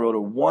Bruce Lipton wrote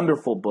a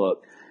wonderful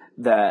book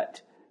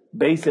that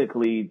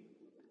basically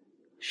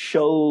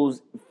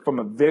shows from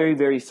a very,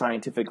 very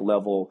scientific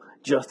level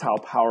just how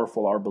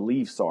powerful our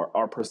beliefs are,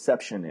 our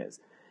perception is.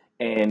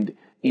 And,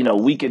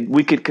 we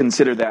could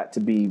consider that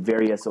to be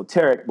very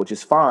esoteric, which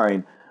is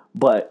fine.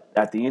 But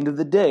at the end of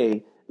the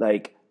day,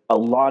 like, a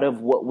lot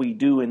of what we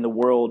do in the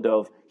world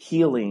of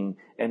healing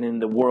and in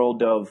the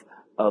world of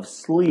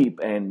sleep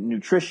and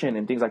nutrition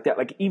and things like that,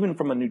 like even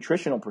from a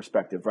nutritional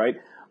perspective, right?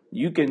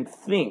 You can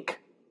think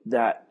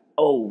that,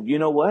 oh, you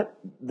know what?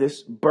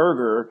 This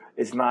burger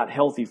is not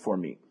healthy for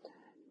me.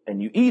 And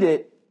you eat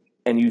it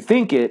and you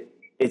think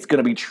it's going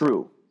to be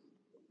true,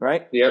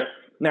 right? Yep.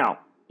 Now,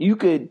 you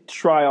could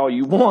try all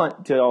you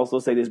want to also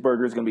say this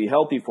burger is going to be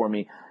healthy for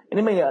me. And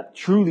it may not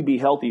truly be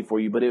healthy for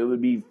you, but it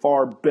would be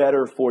far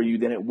better for you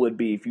than it would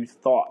be if you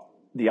thought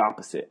the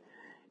opposite.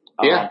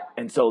 Yeah.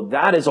 And so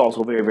that is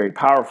also very, very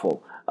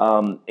powerful.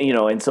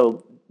 And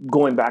so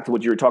going back to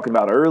what you were talking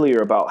about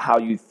earlier about how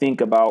you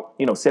think about,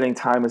 setting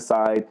time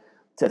aside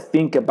to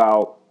think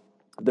about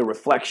the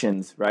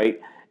reflections, right?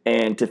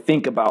 And to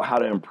think about how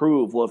to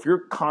improve. Well, if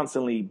you're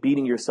constantly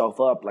beating yourself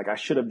up, like I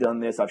should have done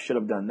this, I should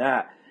have done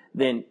that,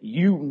 then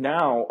you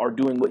now are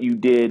doing what you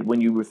did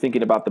when you were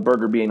thinking about the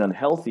burger being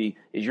unhealthy,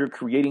 is you're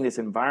creating this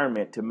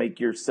environment to make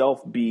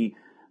yourself be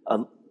a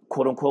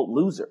quote unquote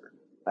loser,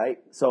 right?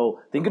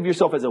 So think of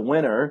yourself as a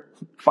winner,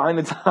 find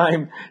the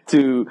time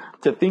to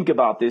think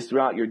about this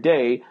throughout your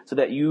day so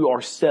that you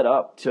are set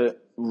up to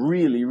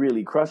really,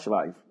 really crush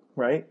life,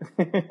 right?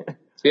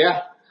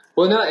 Yeah.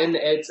 Well, no, and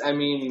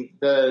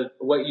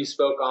what you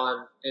spoke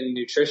on in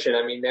nutrition,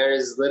 there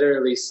is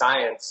literally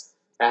science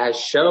that has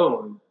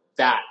shown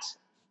that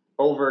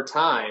over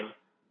time,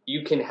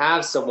 you can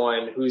have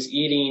someone who's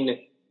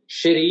eating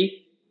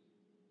shitty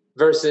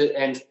versus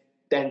and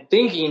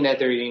thinking that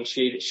they're eating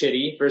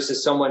shitty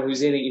versus someone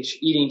who's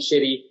eating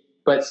shitty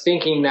but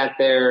thinking that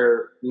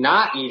they're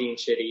not eating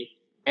shitty.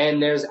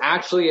 And there's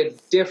actually a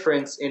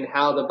difference in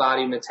how the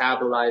body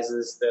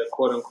metabolizes the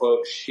quote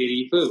unquote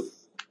shitty food.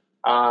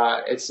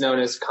 It's known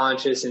as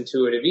conscious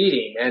intuitive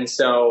eating. And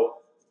so,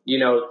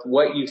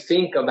 what you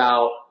think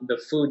about the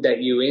food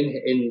that you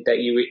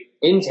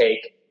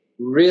intake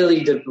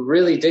really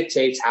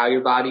dictates how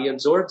your body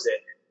absorbs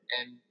it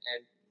and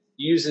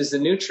uses the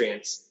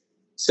nutrients.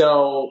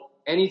 So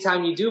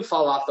anytime you do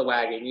fall off the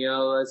wagon,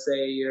 let's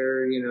say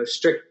you're,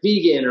 strict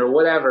vegan or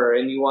whatever,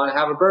 and you want to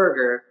have a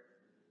burger,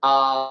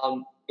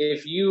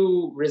 if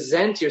you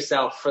resent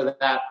yourself for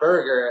that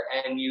burger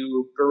and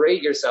you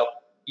berate yourself,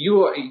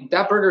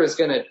 that burger is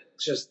going to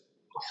just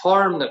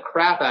harm the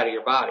crap out of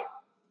your body.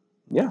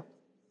 Yeah.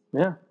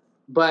 Yeah.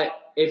 But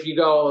if you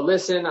go,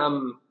 listen,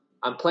 I'm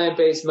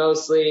plant-based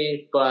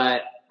mostly,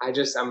 but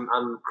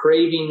I'm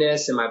craving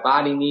this and my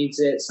body needs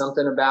it,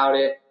 something about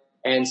it.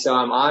 And so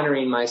I'm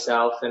honoring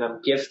myself and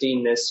I'm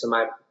gifting this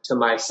to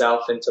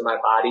myself and to my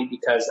body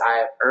because I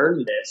have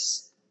earned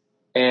this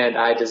and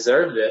I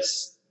deserve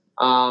this.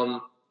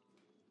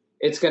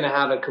 It's going to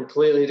have a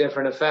completely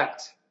different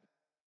effect.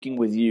 Speaking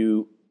with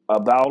you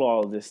about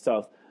all of this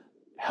stuff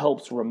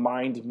helps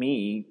remind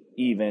me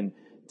even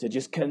to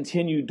just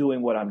continue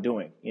doing what I'm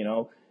doing, and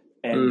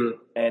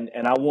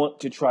I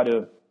want to try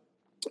to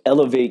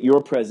elevate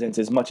your presence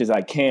as much as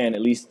I can,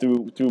 at least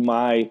through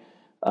my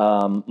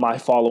my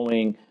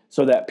following,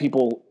 so that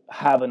people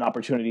have an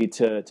opportunity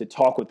to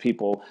talk with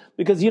people.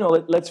 Because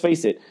let's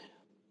face it,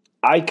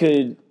 I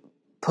could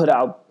put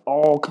out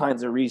all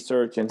kinds of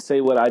research and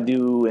say what I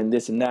do and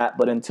this and that,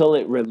 but until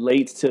it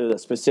relates to a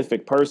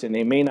specific person,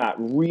 they may not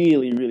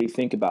really, really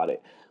think about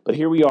it. But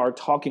here we are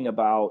talking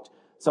about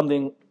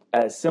something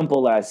as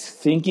simple as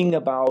thinking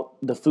about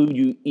the food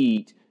you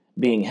eat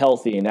being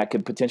healthy, and that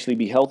could potentially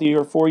be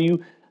healthier for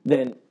you.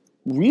 Then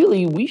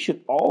really we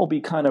should all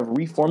be kind of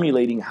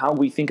reformulating how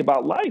we think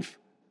about life,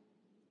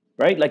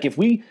 right? Like if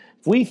we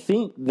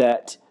think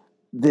that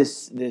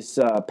this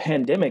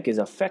pandemic is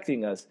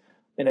affecting us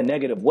in a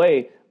negative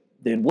way,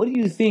 then what do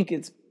you think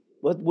is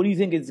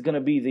going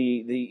to be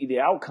the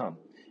outcome?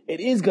 It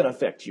is going to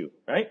affect you,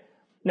 right?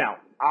 Now,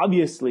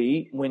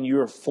 obviously, when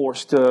you're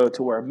forced to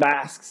wear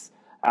masks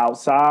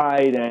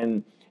outside,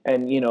 and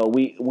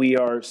we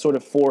are sort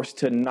of forced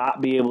to not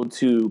be able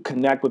to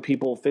connect with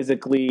people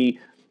physically,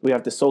 we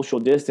have to social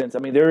distance. I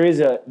mean, there is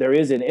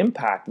an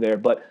impact there,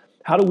 but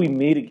how do we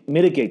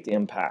mitigate the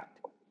impact?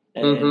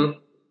 And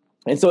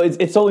and so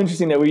it's so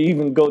interesting that we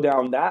even go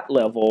down that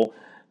level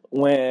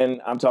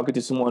when I'm talking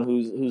to someone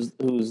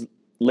who's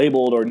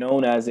labeled or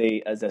known as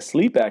a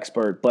sleep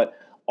expert. But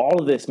all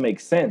of this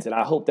makes sense, and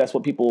I hope that's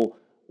what people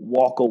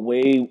walk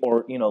away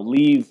or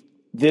leave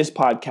this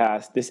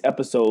podcast, this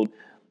episode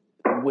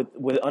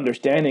with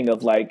understanding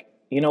of, like,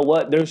 you know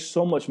what, there's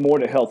so much more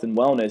to health and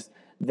wellness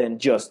than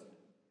just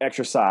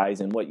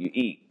exercise and what you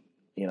eat.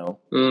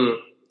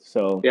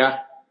 So Yeah.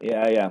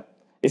 yeah.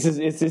 This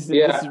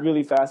is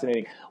really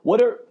fascinating.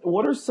 What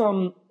are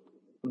some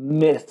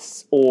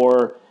myths,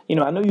 or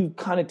I know you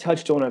kind of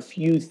touched on a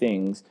few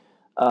things,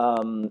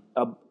 kind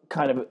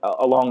of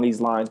along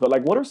these lines, but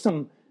like, what are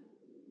some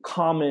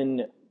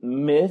common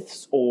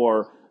myths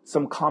or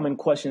some common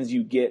questions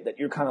you get that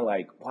you're kind of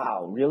like,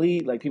 wow,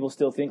 really? Like, people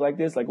still think like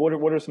this? Like,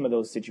 what are some of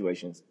those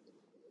situations?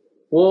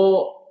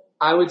 Well,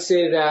 I would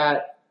say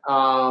that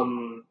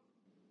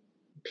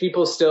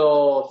people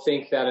still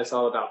think that it's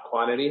all about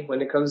quantity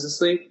when it comes to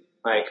sleep,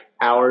 like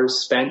hours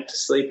spent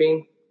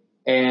sleeping,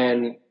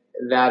 and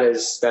that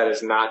is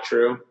not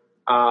true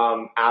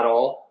at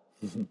all,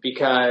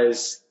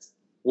 because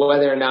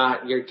whether or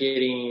not you're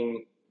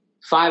getting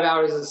 5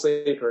 hours of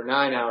sleep or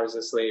 9 hours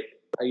of sleep,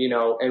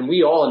 and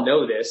we all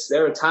know this,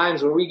 there are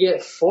times where we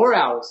get 4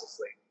 hours of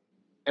sleep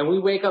and we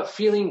wake up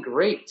feeling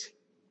great.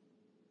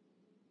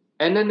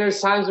 And then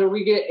there's times where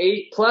we get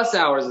 8+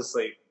 hours of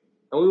sleep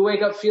and we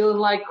wake up feeling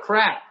like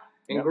crap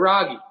and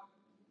groggy.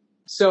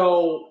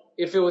 So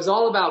if it was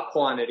all about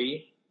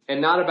quantity and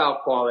not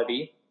about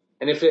quality,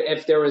 and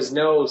if there was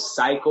no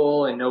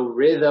cycle and no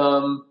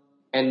rhythm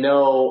and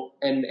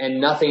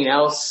nothing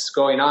else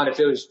going on, if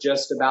it was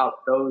just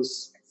about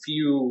those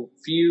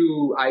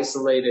few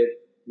isolated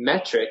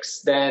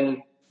metrics,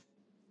 then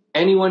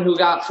anyone who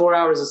got 4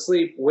 hours of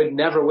sleep would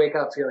never wake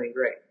up feeling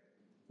great.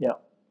 Yeah.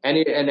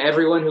 And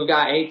everyone who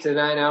got 8 to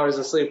 9 hours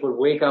of sleep would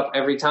wake up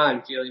every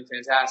time feeling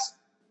fantastic.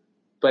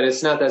 But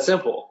it's not that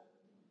simple.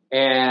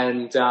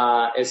 And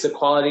it's the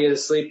quality of the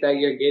sleep that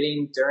you're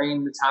getting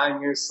during the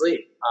time you're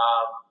asleep.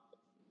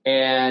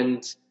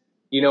 And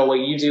what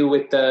you do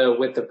with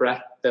the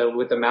breath,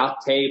 with the mouth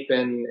tape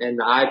and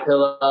the eye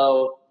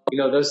pillow,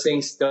 those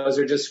things, those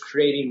are just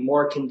creating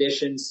more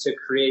conditions to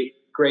create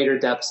greater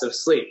depths of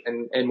sleep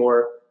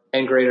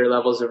and greater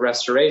levels of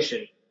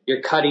restoration.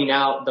 You're cutting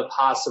out the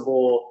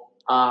possible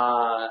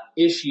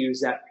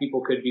issues that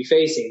people could be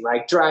facing,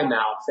 like dry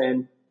mouth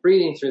and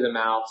breathing through the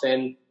mouth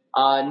and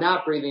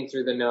not breathing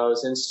through the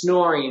nose and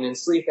snoring and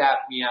sleep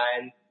apnea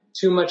and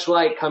too much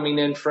light coming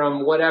in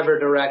from whatever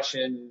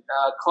direction,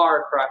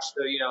 car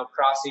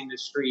crossing the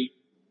street,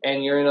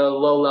 and you're in a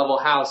low level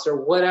house or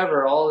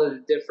whatever, all of the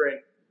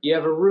different, you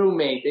have a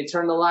roommate, they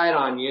turn the light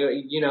on,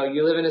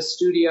 you live in a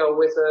studio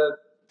with a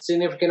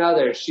significant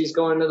other, she's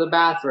going to the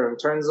bathroom,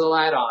 turns the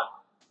light on.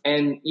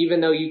 And even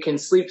though you can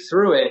sleep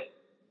through it,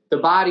 the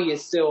body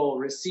is still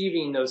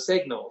receiving those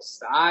signals.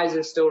 The eyes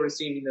are still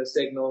receiving those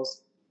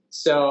signals.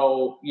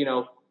 So,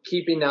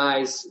 keeping the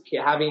eyes,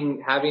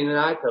 having an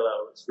eye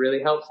pillow is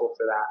really helpful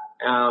for that.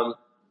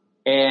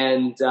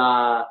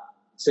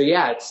 So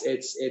yeah,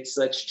 it's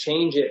let's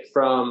change it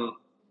from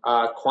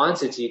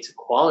quantity to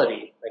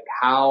quality. Like,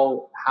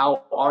 how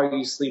are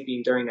you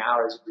sleeping during the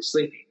hours you're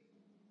sleeping?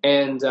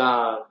 And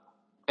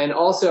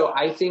also,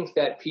 I think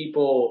that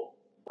people,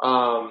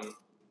 now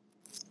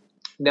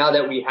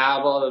that we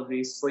have all of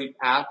these sleep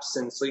apps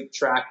and sleep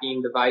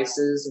tracking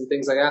devices and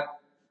things like that,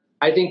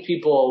 I think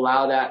people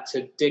allow that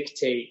to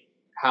dictate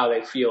how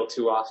they feel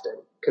too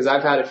often. Because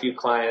I've had a few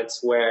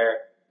clients where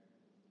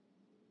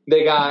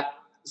they got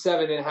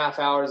 7.5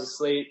 hours of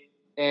sleep,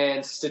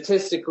 and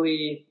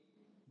statistically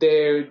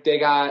they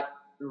got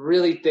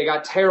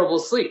terrible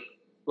sleep,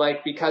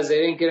 like, because they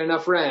didn't get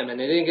enough REM and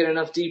they didn't get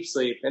enough deep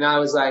sleep. And I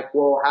was like,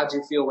 well, how'd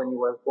you feel when you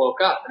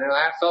woke up? And they're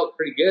like, I felt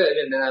pretty good.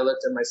 And then I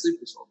looked at my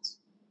sleep results,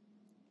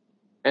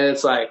 and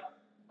it's like,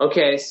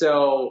 okay,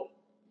 so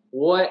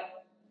what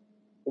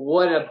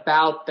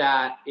about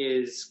that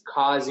is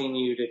causing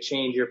you to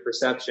change your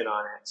perception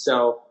on it?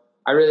 So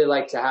I really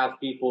like to have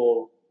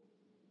people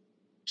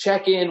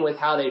check in with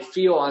how they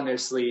feel on their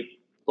sleep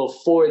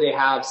before they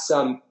have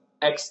some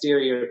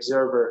exterior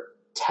observer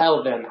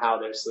tell them how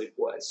their sleep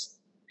was,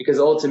 because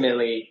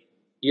ultimately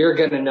you're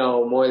going to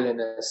know more than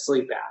a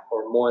sleep app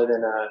or more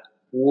than a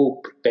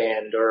Whoop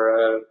band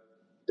or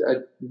a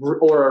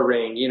Oura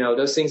ring.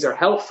 Those things are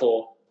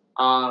helpful.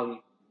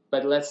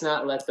 But let's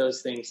not let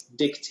those things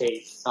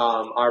dictate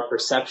our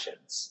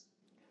perceptions.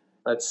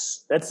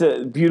 That's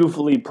a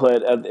beautifully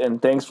put,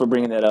 and thanks for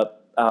bringing that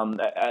up.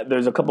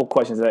 There's a couple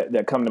questions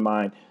that come to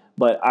mind,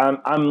 but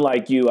I'm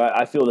like you.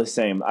 I feel the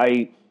same.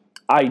 I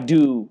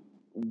do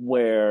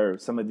wear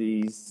some of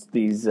these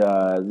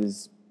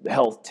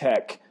health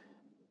tech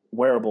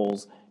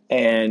wearables,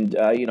 and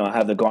I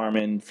have the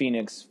Garmin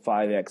Fenix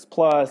 5X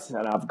Plus,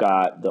 and I've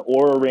got the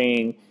Oura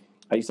Ring.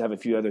 I used to have a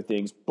few other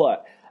things,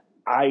 but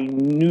I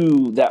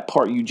knew that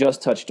part you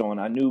just touched on.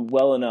 I knew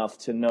well enough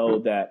to know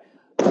that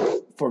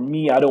for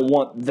me, I don't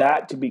want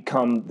that to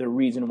become the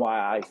reason why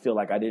I feel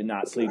like I did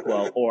not sleep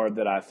well or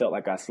that I felt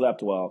like I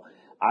slept well.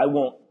 I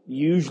won't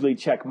usually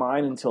check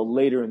mine until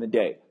later in the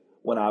day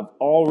when I've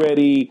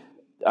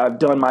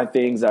done my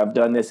things, I've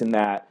done this and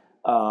that.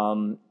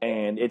 And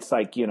it's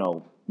like in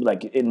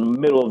the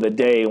middle of the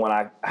day when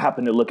I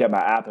happen to look at my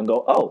app and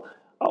go, oh,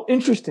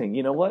 interesting.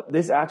 You know what?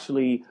 This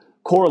actually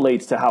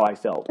correlates to how I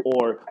felt,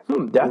 or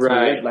that's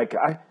right. weird. Like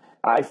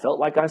I felt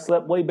like I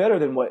slept way better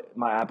than what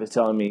my app is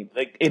telling me.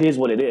 Like, it is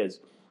what it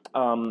is.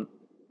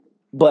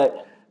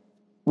 But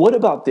what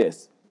about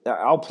this?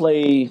 I'll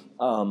play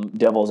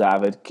devil's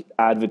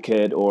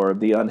advocate or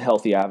the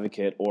unhealthy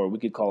advocate, or we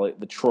could call it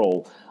the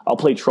troll. I'll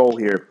play troll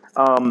here.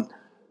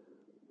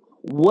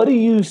 What do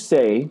you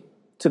say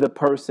to the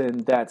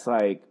person that's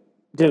like,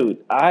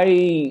 dude,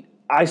 I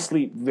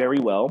sleep very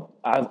well.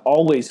 I've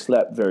always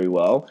slept very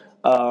well.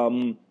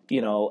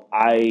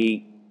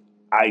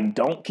 I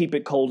don't keep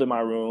it cold in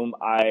my room.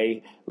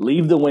 I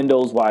leave the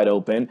windows wide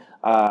open.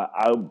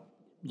 I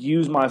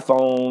use my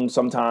phone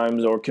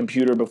sometimes or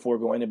computer before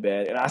going to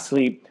bed, and I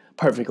sleep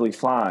perfectly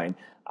fine.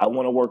 I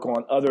want to work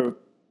on other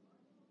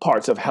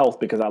parts of health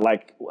because I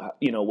like,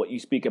 what you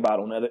speak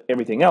about on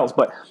everything else,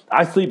 but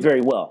I sleep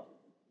very well.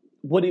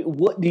 What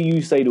do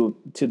you say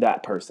to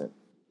that person?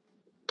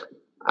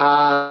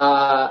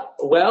 I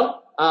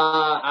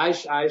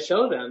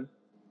show them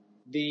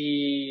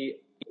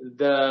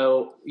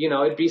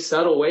it'd be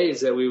subtle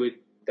ways that we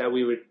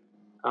would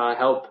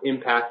help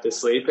impact the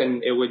sleep,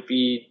 and it would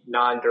be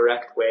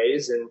non-direct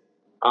ways. And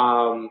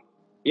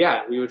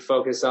we would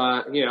focus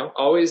on,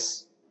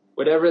 always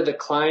whatever the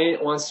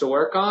client wants to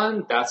work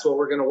on, that's what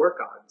we're going to work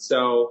on.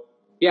 So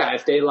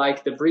if they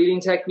like the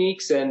breathing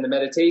techniques and the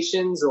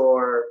meditations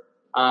or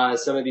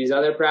some of these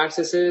other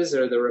practices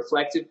or the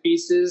reflective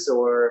pieces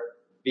or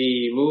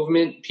the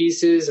movement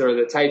pieces or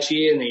the Tai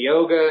Chi and the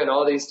yoga and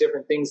all these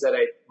different things that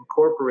I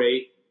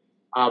incorporate,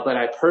 but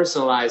I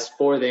personalize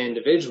for the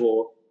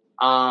individual.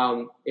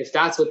 If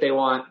that's what they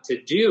want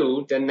to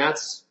do, then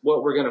that's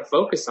what we're going to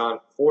focus on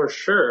for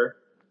sure.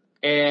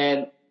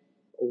 And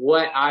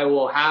what I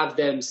will have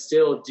them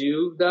still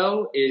do,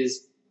 though,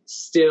 is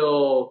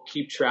still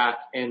keep track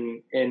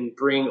and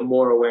bring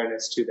more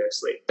awareness to their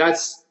sleep.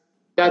 That's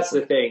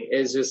the thing,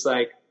 is just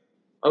like,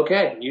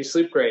 okay, you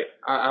sleep great.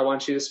 I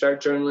want you to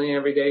start journaling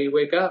every day you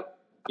wake up.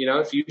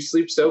 If you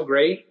sleep so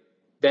great,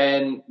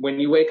 then when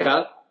you wake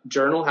up,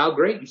 journal how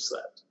great you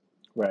slept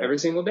every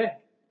single day,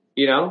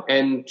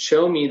 and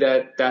show me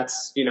that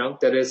that's,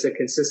 that is a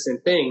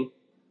consistent thing,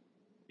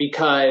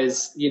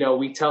 because,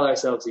 we tell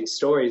ourselves these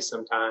stories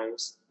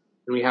sometimes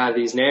and we have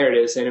these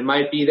narratives, and it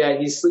might be that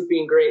he's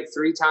sleeping great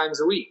 3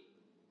 times a week,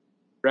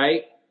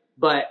 right?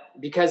 But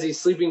because he's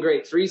sleeping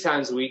great 3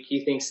 times a week,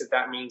 he thinks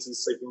that means he's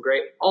sleeping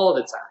great all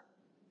the time.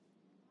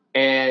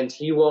 And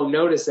he won't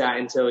notice that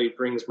until he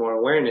brings more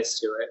awareness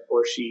to it,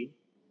 or she.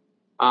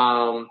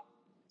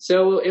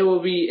 So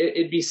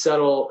it'd be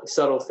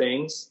subtle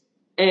things.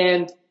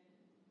 And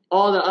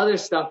all the other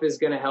stuff is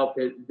going to help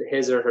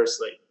his or her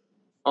sleep.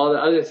 All the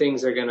other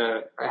things are going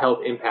to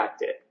help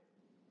impact it.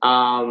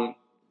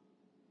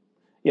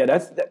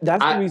 That's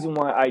the reason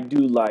why I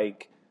do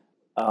like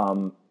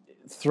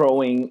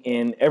throwing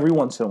in every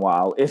once in a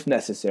while, if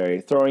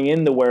necessary, throwing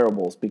in the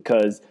wearables,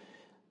 because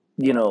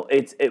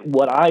it's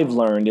what I've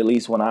learned, at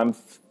least when I'm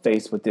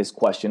faced with this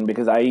question,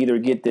 because I either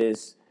get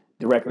this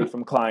directly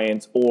from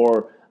clients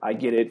or I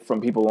get it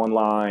from people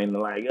online.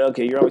 Like,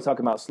 okay, you're always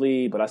talking about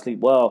sleep, but I sleep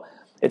well.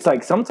 It's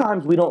like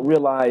sometimes we don't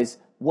realize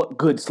what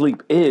good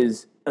sleep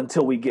is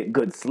until we get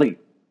good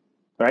sleep,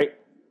 right?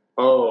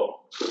 Oh,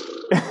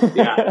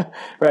 yeah.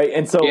 Right.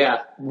 And so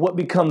what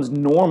becomes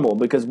normal,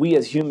 because we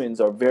as humans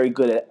are very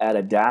good at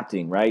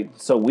adapting, right?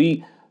 So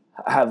we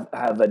have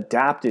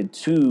adapted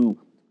to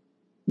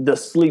the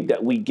sleep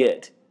that we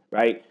get,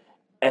 right?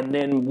 And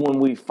then when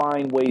we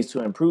find ways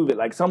to improve it,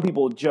 like some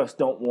people just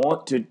don't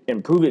want to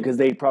improve it because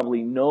they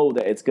probably know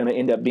that it's going to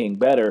end up being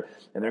better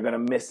and they're going to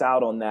miss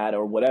out on that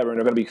or whatever, and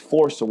they're going to be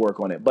forced to work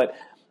on it. But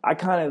I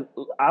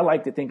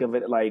like to think of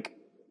it like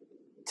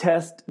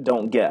test,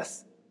 don't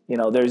guess.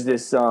 There's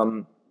this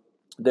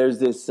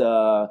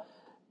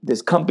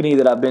company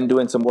that I've been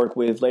doing some work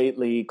with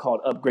lately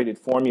called Upgraded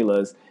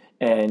Formulas,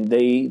 and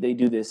they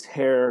do this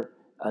hair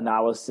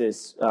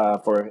analysis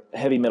for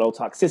heavy metal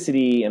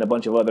toxicity and a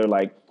bunch of other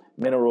like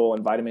mineral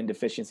and vitamin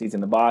deficiencies in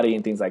the body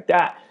and things like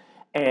that.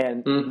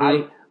 And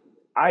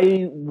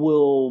I'm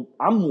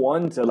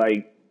one to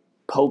like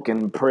poke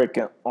and prick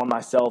on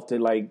myself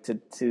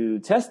to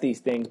test these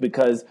things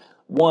because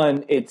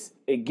one, it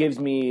gives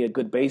me a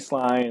good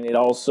baseline. It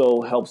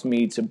also helps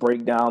me to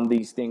break down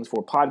these things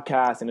for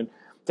podcasts and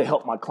to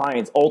help my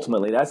clients.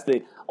 Ultimately, that's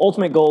the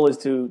ultimate goal, is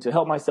to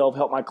help myself,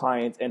 help my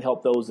clients, and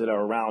help those that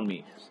are around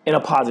me in a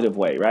positive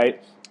way,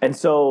 right? And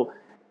so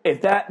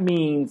if that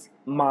means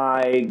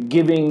my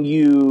giving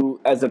you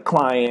as a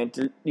client,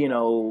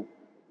 a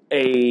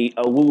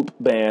Whoop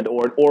band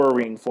or an Oura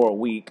Ring for a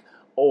week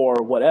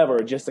or whatever,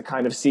 just to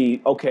kind of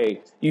see,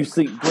 okay, you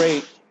sleep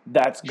great,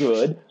 that's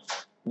good.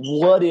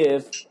 What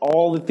if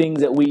all the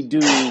things that we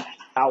do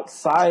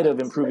outside of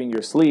improving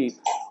your sleep,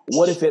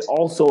 what if it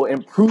also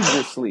improves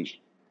your sleep?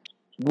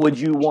 Would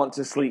you want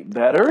to sleep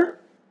better?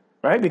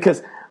 Right?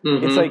 Because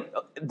it's like,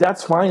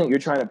 that's fine that you're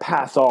trying to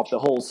pass off the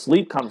whole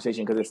sleep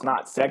conversation because it's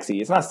not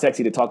sexy. It's not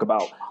sexy to talk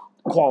about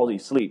quality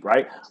sleep,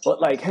 right?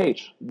 But like, hey,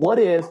 what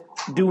if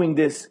doing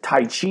this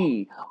Tai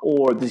Chi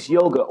or this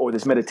yoga or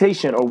this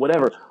meditation or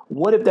whatever,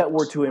 what if that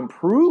were to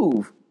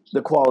improve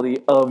the quality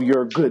of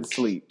your good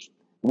sleep?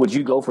 Would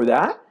you go for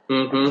that?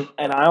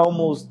 And I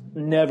almost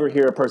never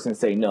hear a person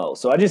say no.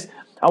 So I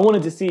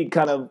wanted to see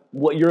kind of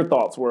what your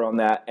thoughts were on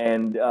that,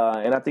 and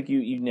I think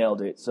you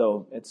nailed it.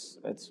 So it's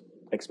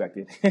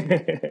expected.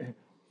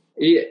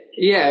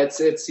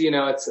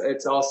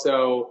 It's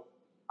also,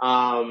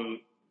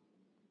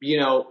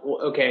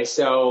 okay.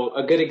 So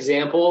a good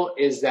example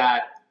is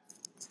that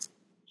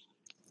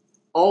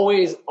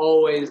always,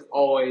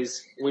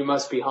 we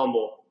must be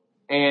humble.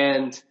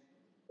 And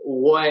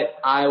what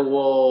I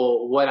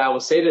will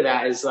say to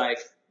that is like,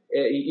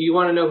 you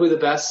want to know who the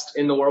best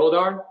in the world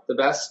are? The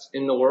best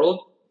in the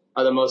world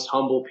are the most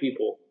humble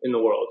people in the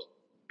world,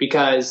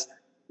 because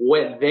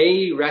what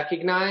they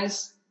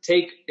recognize,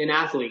 take an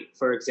athlete,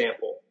 for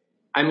example.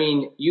 I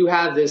mean, you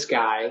have this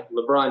guy,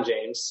 LeBron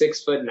James,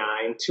 6'9",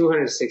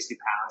 260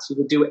 pounds, who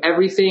will do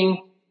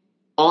everything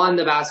on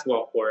the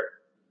basketball court.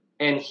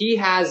 And he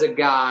has a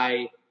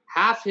guy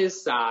half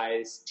his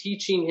size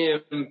teaching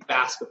him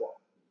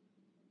basketball.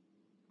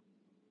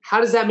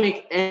 How does that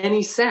make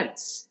any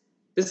sense?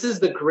 This is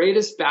the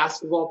greatest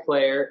basketball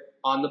player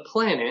on the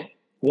planet.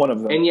 One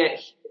of them. And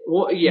yet,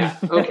 one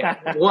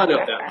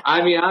of them.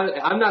 I mean,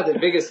 I'm not the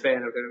biggest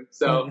fan of him,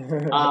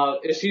 so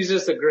she's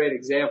just a great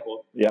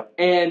example. Yeah.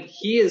 And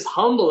he is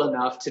humble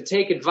enough to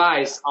take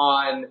advice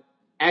on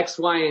X,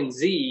 Y, and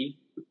Z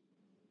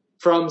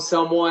from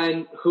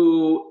someone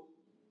who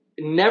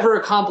never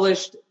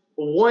accomplished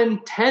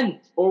 1/10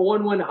 or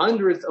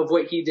 1/100th of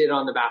what he did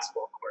on the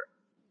basketball court,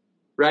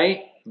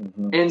 right?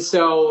 And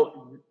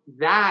so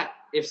that,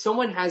 if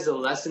someone has a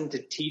lesson to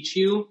teach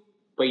you,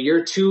 but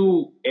you're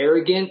too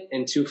arrogant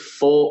and too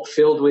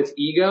filled with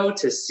ego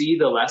to see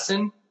the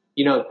lesson,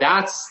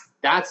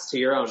 that's to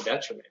your own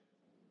detriment.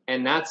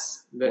 And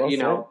that's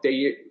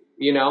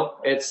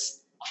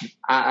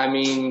I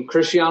mean,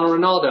 Cristiano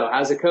Ronaldo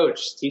has a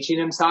coach teaching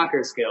him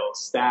soccer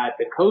skills that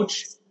the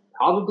coach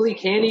probably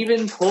can't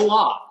even pull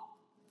off,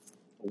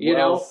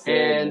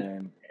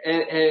 and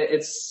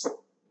it's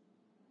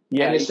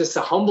just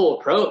a humble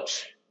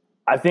approach.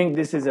 I think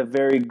this is a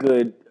very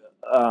good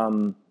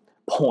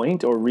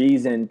point or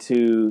reason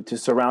to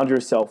surround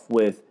yourself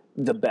with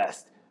the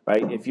best,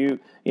 right? If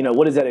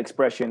what is that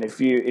expression?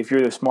 If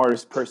you're the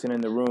smartest person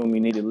in the room,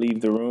 you need to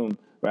leave the room,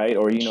 right?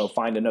 Or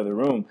find another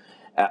room.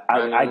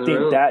 I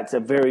think that's a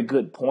very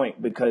good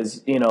point,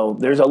 because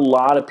there's a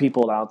lot of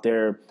people out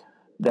there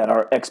that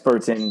are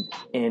experts in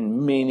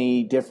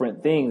many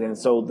different things, and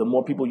so the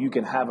more people you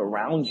can have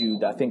around you,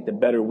 I think the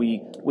better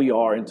we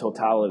are in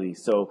totality.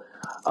 So,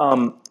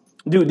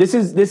 dude, this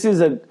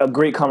is a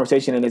great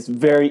conversation, and it's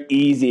very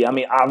easy. I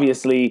mean,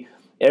 obviously,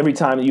 every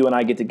time you and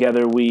I get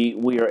together,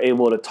 we are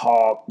able to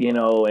talk,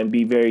 and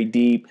be very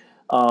deep.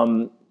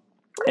 And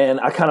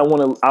I kind of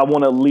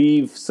want to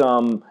leave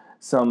some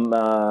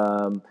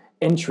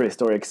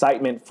interest or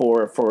excitement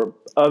for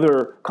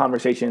other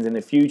conversations in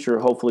the future.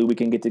 Hopefully we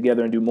can get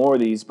together and do more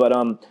of these. But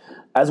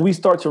as we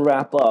start to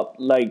wrap up,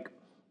 like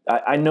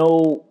I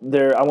know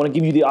I want to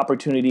give you the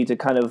opportunity to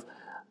kind of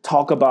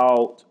talk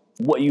about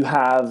what you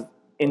have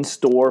in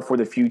store for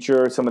the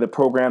future, some of the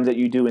programs that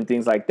you do and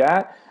things like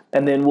that.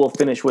 And then we'll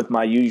finish with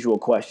my usual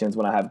questions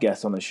when I have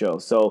guests on the show.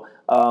 So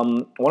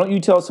why don't you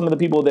tell some of the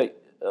people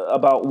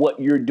about what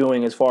you're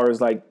doing as far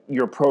as like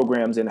your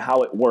programs and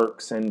how it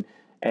works and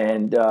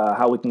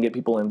how we can get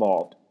people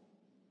involved.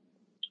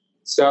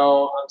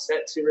 So I'm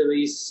set to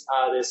release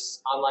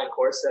this online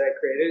course that I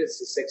created.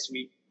 It's a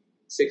 6-week,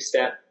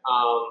 6-step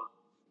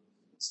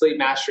sleep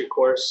mastery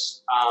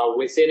course.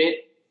 Within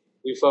it,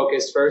 we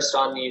focus first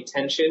on the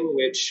intention,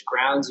 which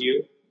grounds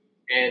you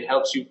and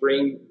helps you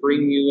bring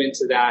you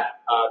into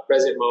that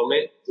present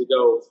moment to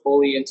go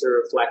fully into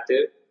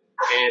reflective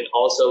and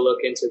also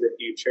look into the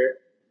future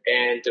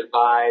and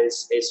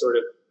devise a sort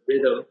of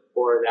rhythm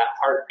or that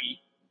heartbeat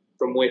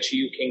from which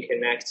you can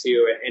connect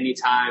to at any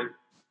time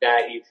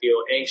that you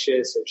feel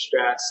anxious or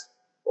stressed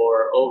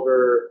or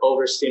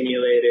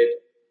overstimulated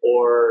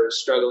or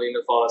struggling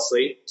to fall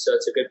asleep. So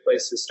it's a good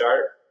place to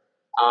start.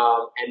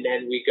 And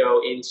then we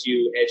go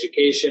into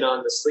education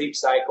on the sleep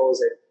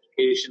cycles,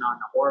 education on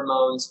the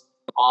hormones,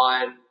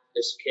 on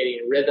the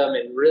circadian rhythm,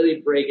 and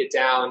really break it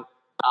down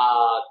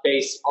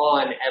based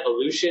on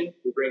evolution.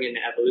 We bring in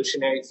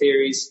evolutionary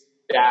theories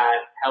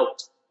that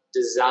helped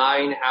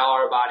design how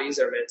our bodies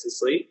are meant to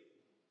sleep.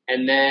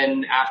 And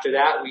then after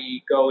that,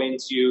 we go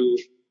into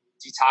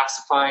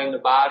detoxifying the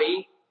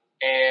body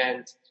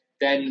and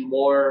then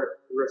more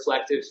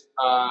reflective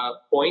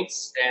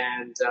points.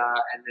 And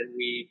then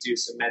we do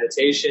some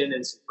meditation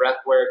and some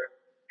breath work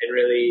and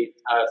really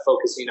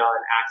focusing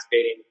on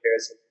activating the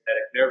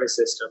parasympathetic nervous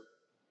system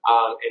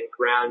and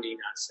grounding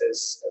us.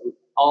 As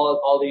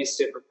all these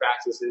different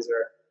practices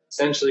are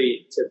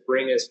essentially to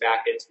bring us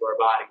back into our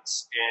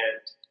bodies.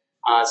 And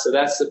so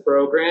that's the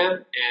program,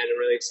 and I'm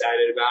really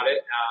excited about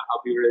it.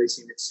 I'll be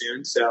releasing it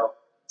soon, so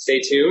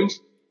stay tuned.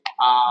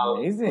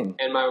 Amazing.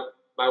 And my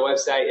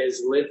website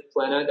is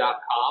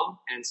liveplena.com,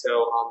 and so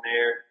on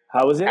there.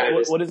 How is it?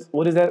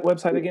 What is that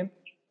website again?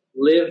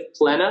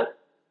 Liveplena,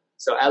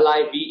 so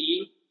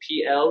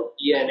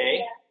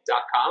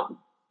LIVEPLENA.com.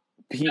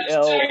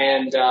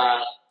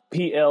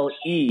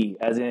 PLE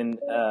as in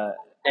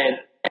and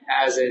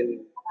as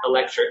in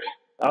electric.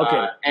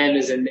 Okay. N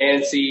is in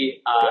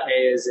Nancy. A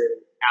is in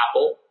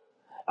Apple.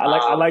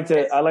 I like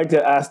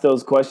to ask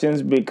those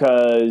questions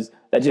because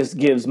that just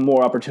gives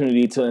more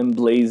opportunity to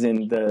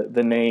emblazon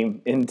the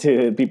name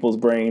into people's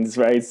brains,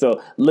 right?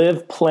 So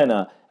Live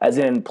Plena, as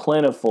in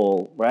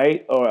plentiful,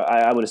 right? Or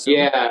I would assume.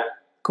 Yeah.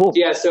 Cool.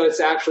 Yeah, so it's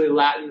actually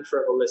Latin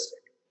for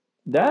holistic.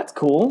 That's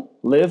cool.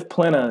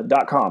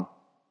 Liveplena.com.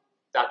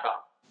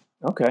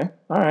 Okay.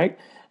 All right.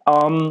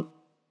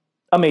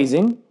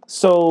 Amazing.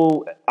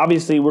 So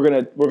obviously we're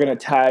gonna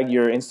tag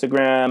your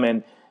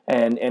Instagram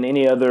and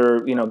any other,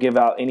 give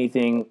out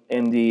anything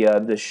in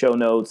the show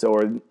notes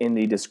or in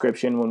the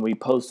description when we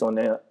post on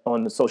the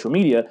social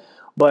media.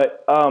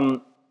 But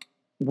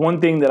one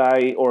thing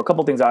or a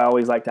couple things I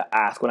always like to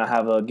ask when I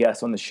have a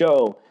guest on the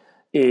show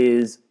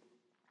is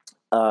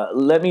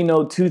let me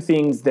know 2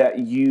 things that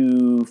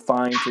you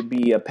find to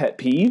be a pet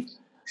peeve.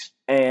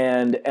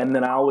 And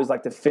then I always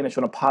like to finish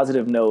on a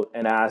positive note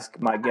and ask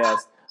my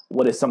guest,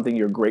 what is something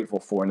you're grateful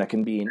for? And that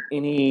can be in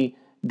any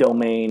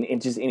domain,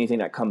 and just anything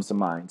that comes to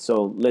mind.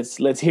 So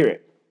let's hear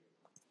it.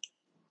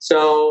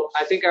 So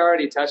I think I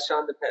already touched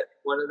on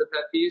one of the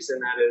pet peeves,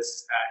 and that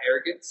is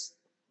arrogance.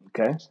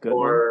 Okay, good.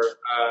 Or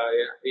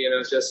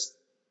just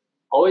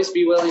always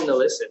be willing to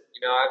listen.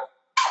 I've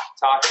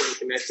talked and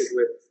connected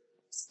with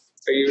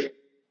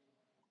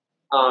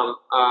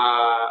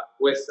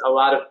a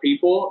lot of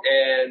people,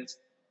 and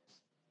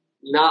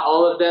not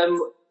all of them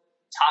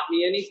taught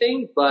me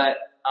anything, but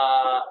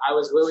I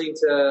was willing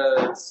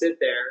to sit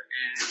there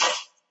and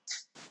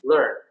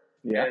learn.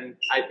 Yeah. And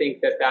I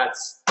think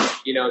that's,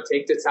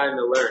 take the time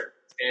to learn.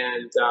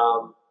 And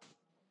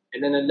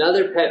then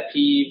another pet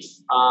peeve,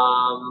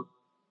 I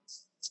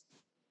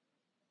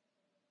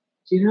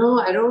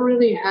don't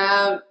really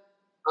have,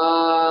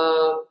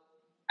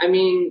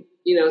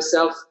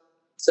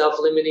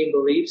 self-limiting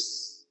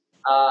beliefs,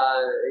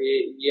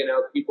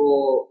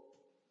 people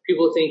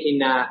thinking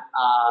that,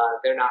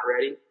 they're not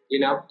ready,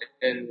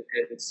 and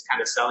it's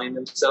kind of selling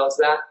themselves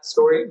that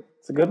story.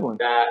 It's a good one.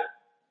 That,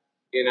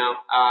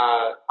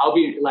 I'll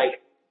be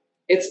like,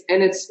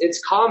 it's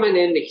common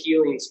in the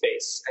healing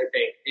space, I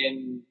think,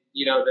 in,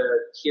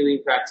 the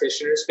healing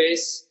practitioner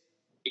space,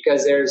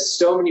 because there's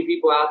so many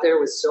people out there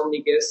with so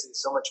many gifts and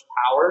so much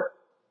power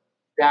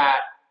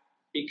that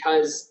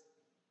because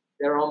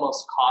they're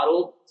almost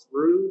coddled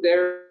through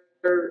their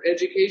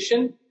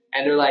education,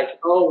 and they're like,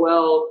 oh,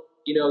 well,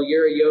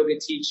 you're a yoga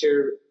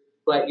teacher,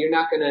 but you're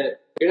not gonna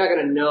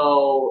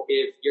know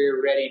if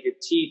you're ready to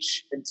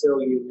teach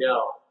until you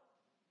know.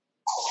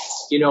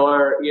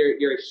 Or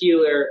you're a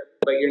healer,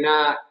 but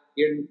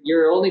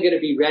you're only going to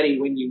be ready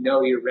when you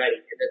know you're ready.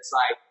 And it's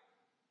like,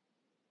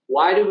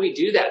 why do we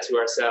do that to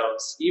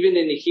ourselves? Even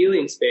in the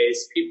healing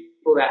space,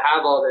 people that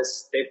have all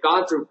this, they've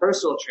gone through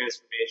personal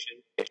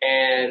transformation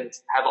and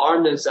have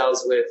armed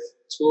themselves with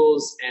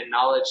tools and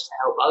knowledge to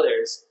help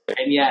others.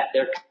 And yet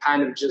they're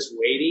kind of just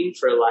waiting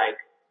for like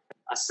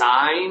a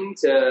sign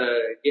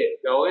to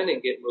get going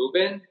and get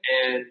moving.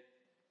 And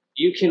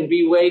you can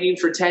be waiting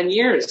for 10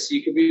 years.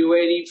 You could be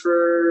waiting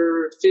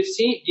for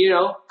 15,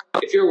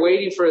 if you're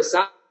waiting for a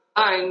sign,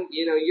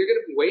 you're going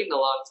to be waiting a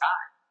long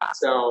time.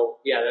 So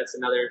yeah, that's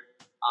another,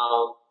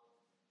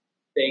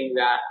 thing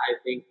that I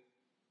think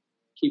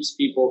keeps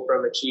people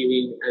from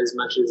achieving as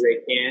much as they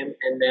can.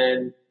 And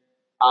then,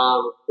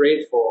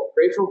 grateful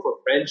for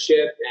friendship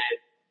and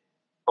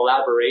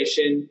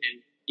collaboration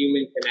and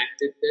human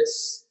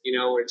connectedness.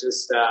 We're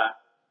just,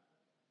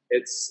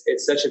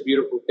 it's such a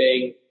beautiful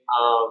thing,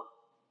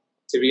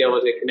 to be able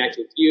to connect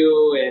with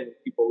you and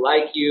people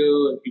like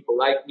you and people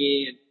like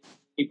me and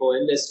people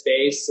in this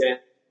space and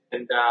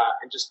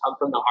just come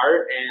from the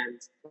heart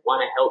and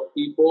want to help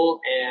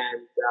people.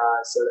 And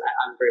so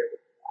I'm grateful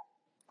for that.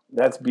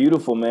 That's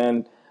beautiful,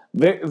 man.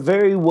 Very,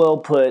 very well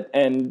put.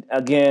 And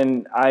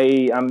again,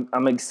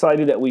 I'm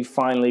excited that we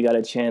finally got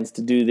a chance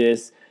to do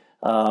this.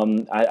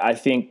 I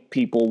think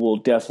people will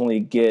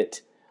definitely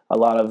get a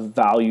lot of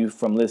value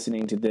from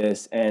listening to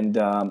this. And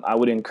I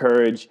would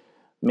encourage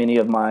many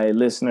of my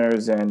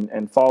listeners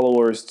and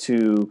followers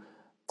to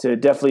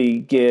definitely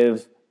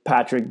give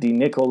Patrick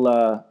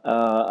DiNicola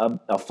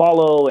a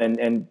follow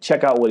and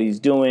check out what he's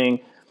doing.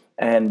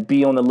 And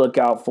be on the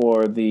lookout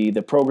for the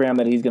program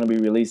that he's going to be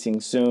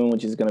releasing soon,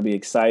 which is going to be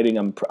exciting.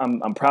 I'm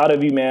proud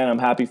of you, man. I'm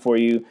happy for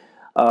you.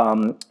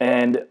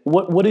 And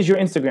what is your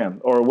Instagram,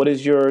 or what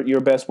is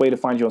your best way to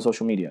find you on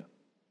social media?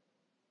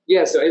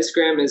 Yeah, so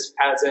Instagram is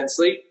Pat Zen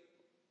Sleep,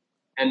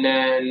 and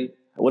then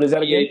what is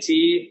that again?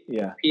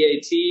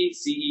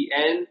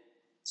 PATZEN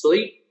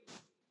Sleep.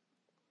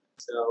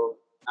 So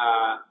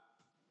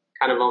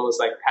kind of almost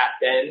like Pat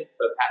Den,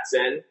 but Pat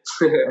Zen.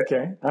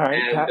 Okay, all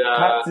right. And,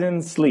 Pat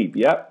Zen Sleep.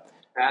 Yep.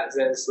 Pat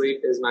Zen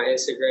Sleep is my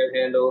Instagram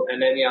handle.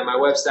 And then, my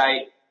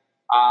website.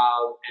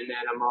 And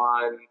then I'm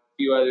on a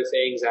few other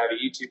things. I have a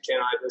YouTube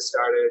channel I just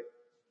started.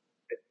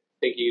 I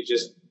think you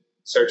just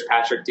search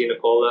Patrick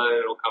DiNicola and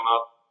it'll come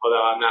up.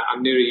 Although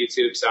I'm new to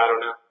YouTube, so I don't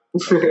know.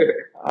 Okay.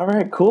 All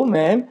right, cool,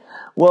 man.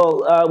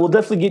 Well, we'll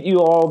definitely get you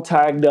all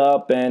tagged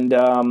up, and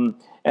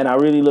I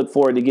really look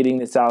forward to getting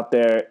this out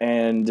there.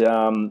 And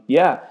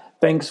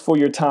thanks for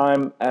your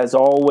time as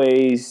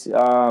always.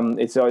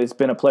 It's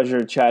been a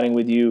pleasure chatting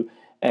with you.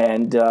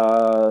 And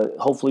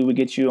hopefully we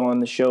get you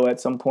on the show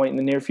at some point in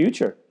the near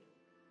future.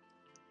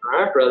 All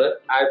right, brother.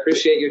 I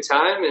appreciate your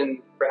time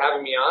and for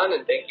having me on.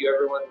 And thank you,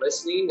 everyone,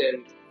 listening.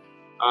 And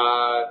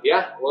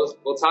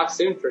we'll talk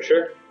soon for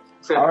sure.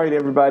 All right,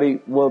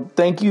 everybody. Well,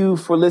 thank you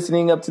for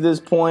listening up to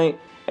this point.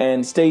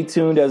 And stay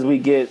tuned as we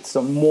get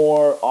some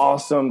more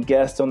awesome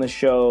guests on the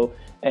show.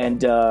 And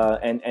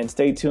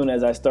stay tuned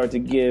as I start to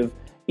give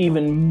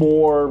even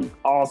more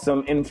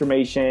awesome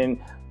information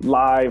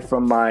live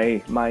from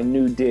my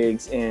new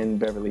digs in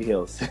Beverly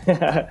Hills.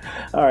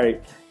 All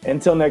right.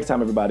 Until next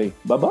time, everybody.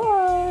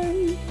 Bye-bye.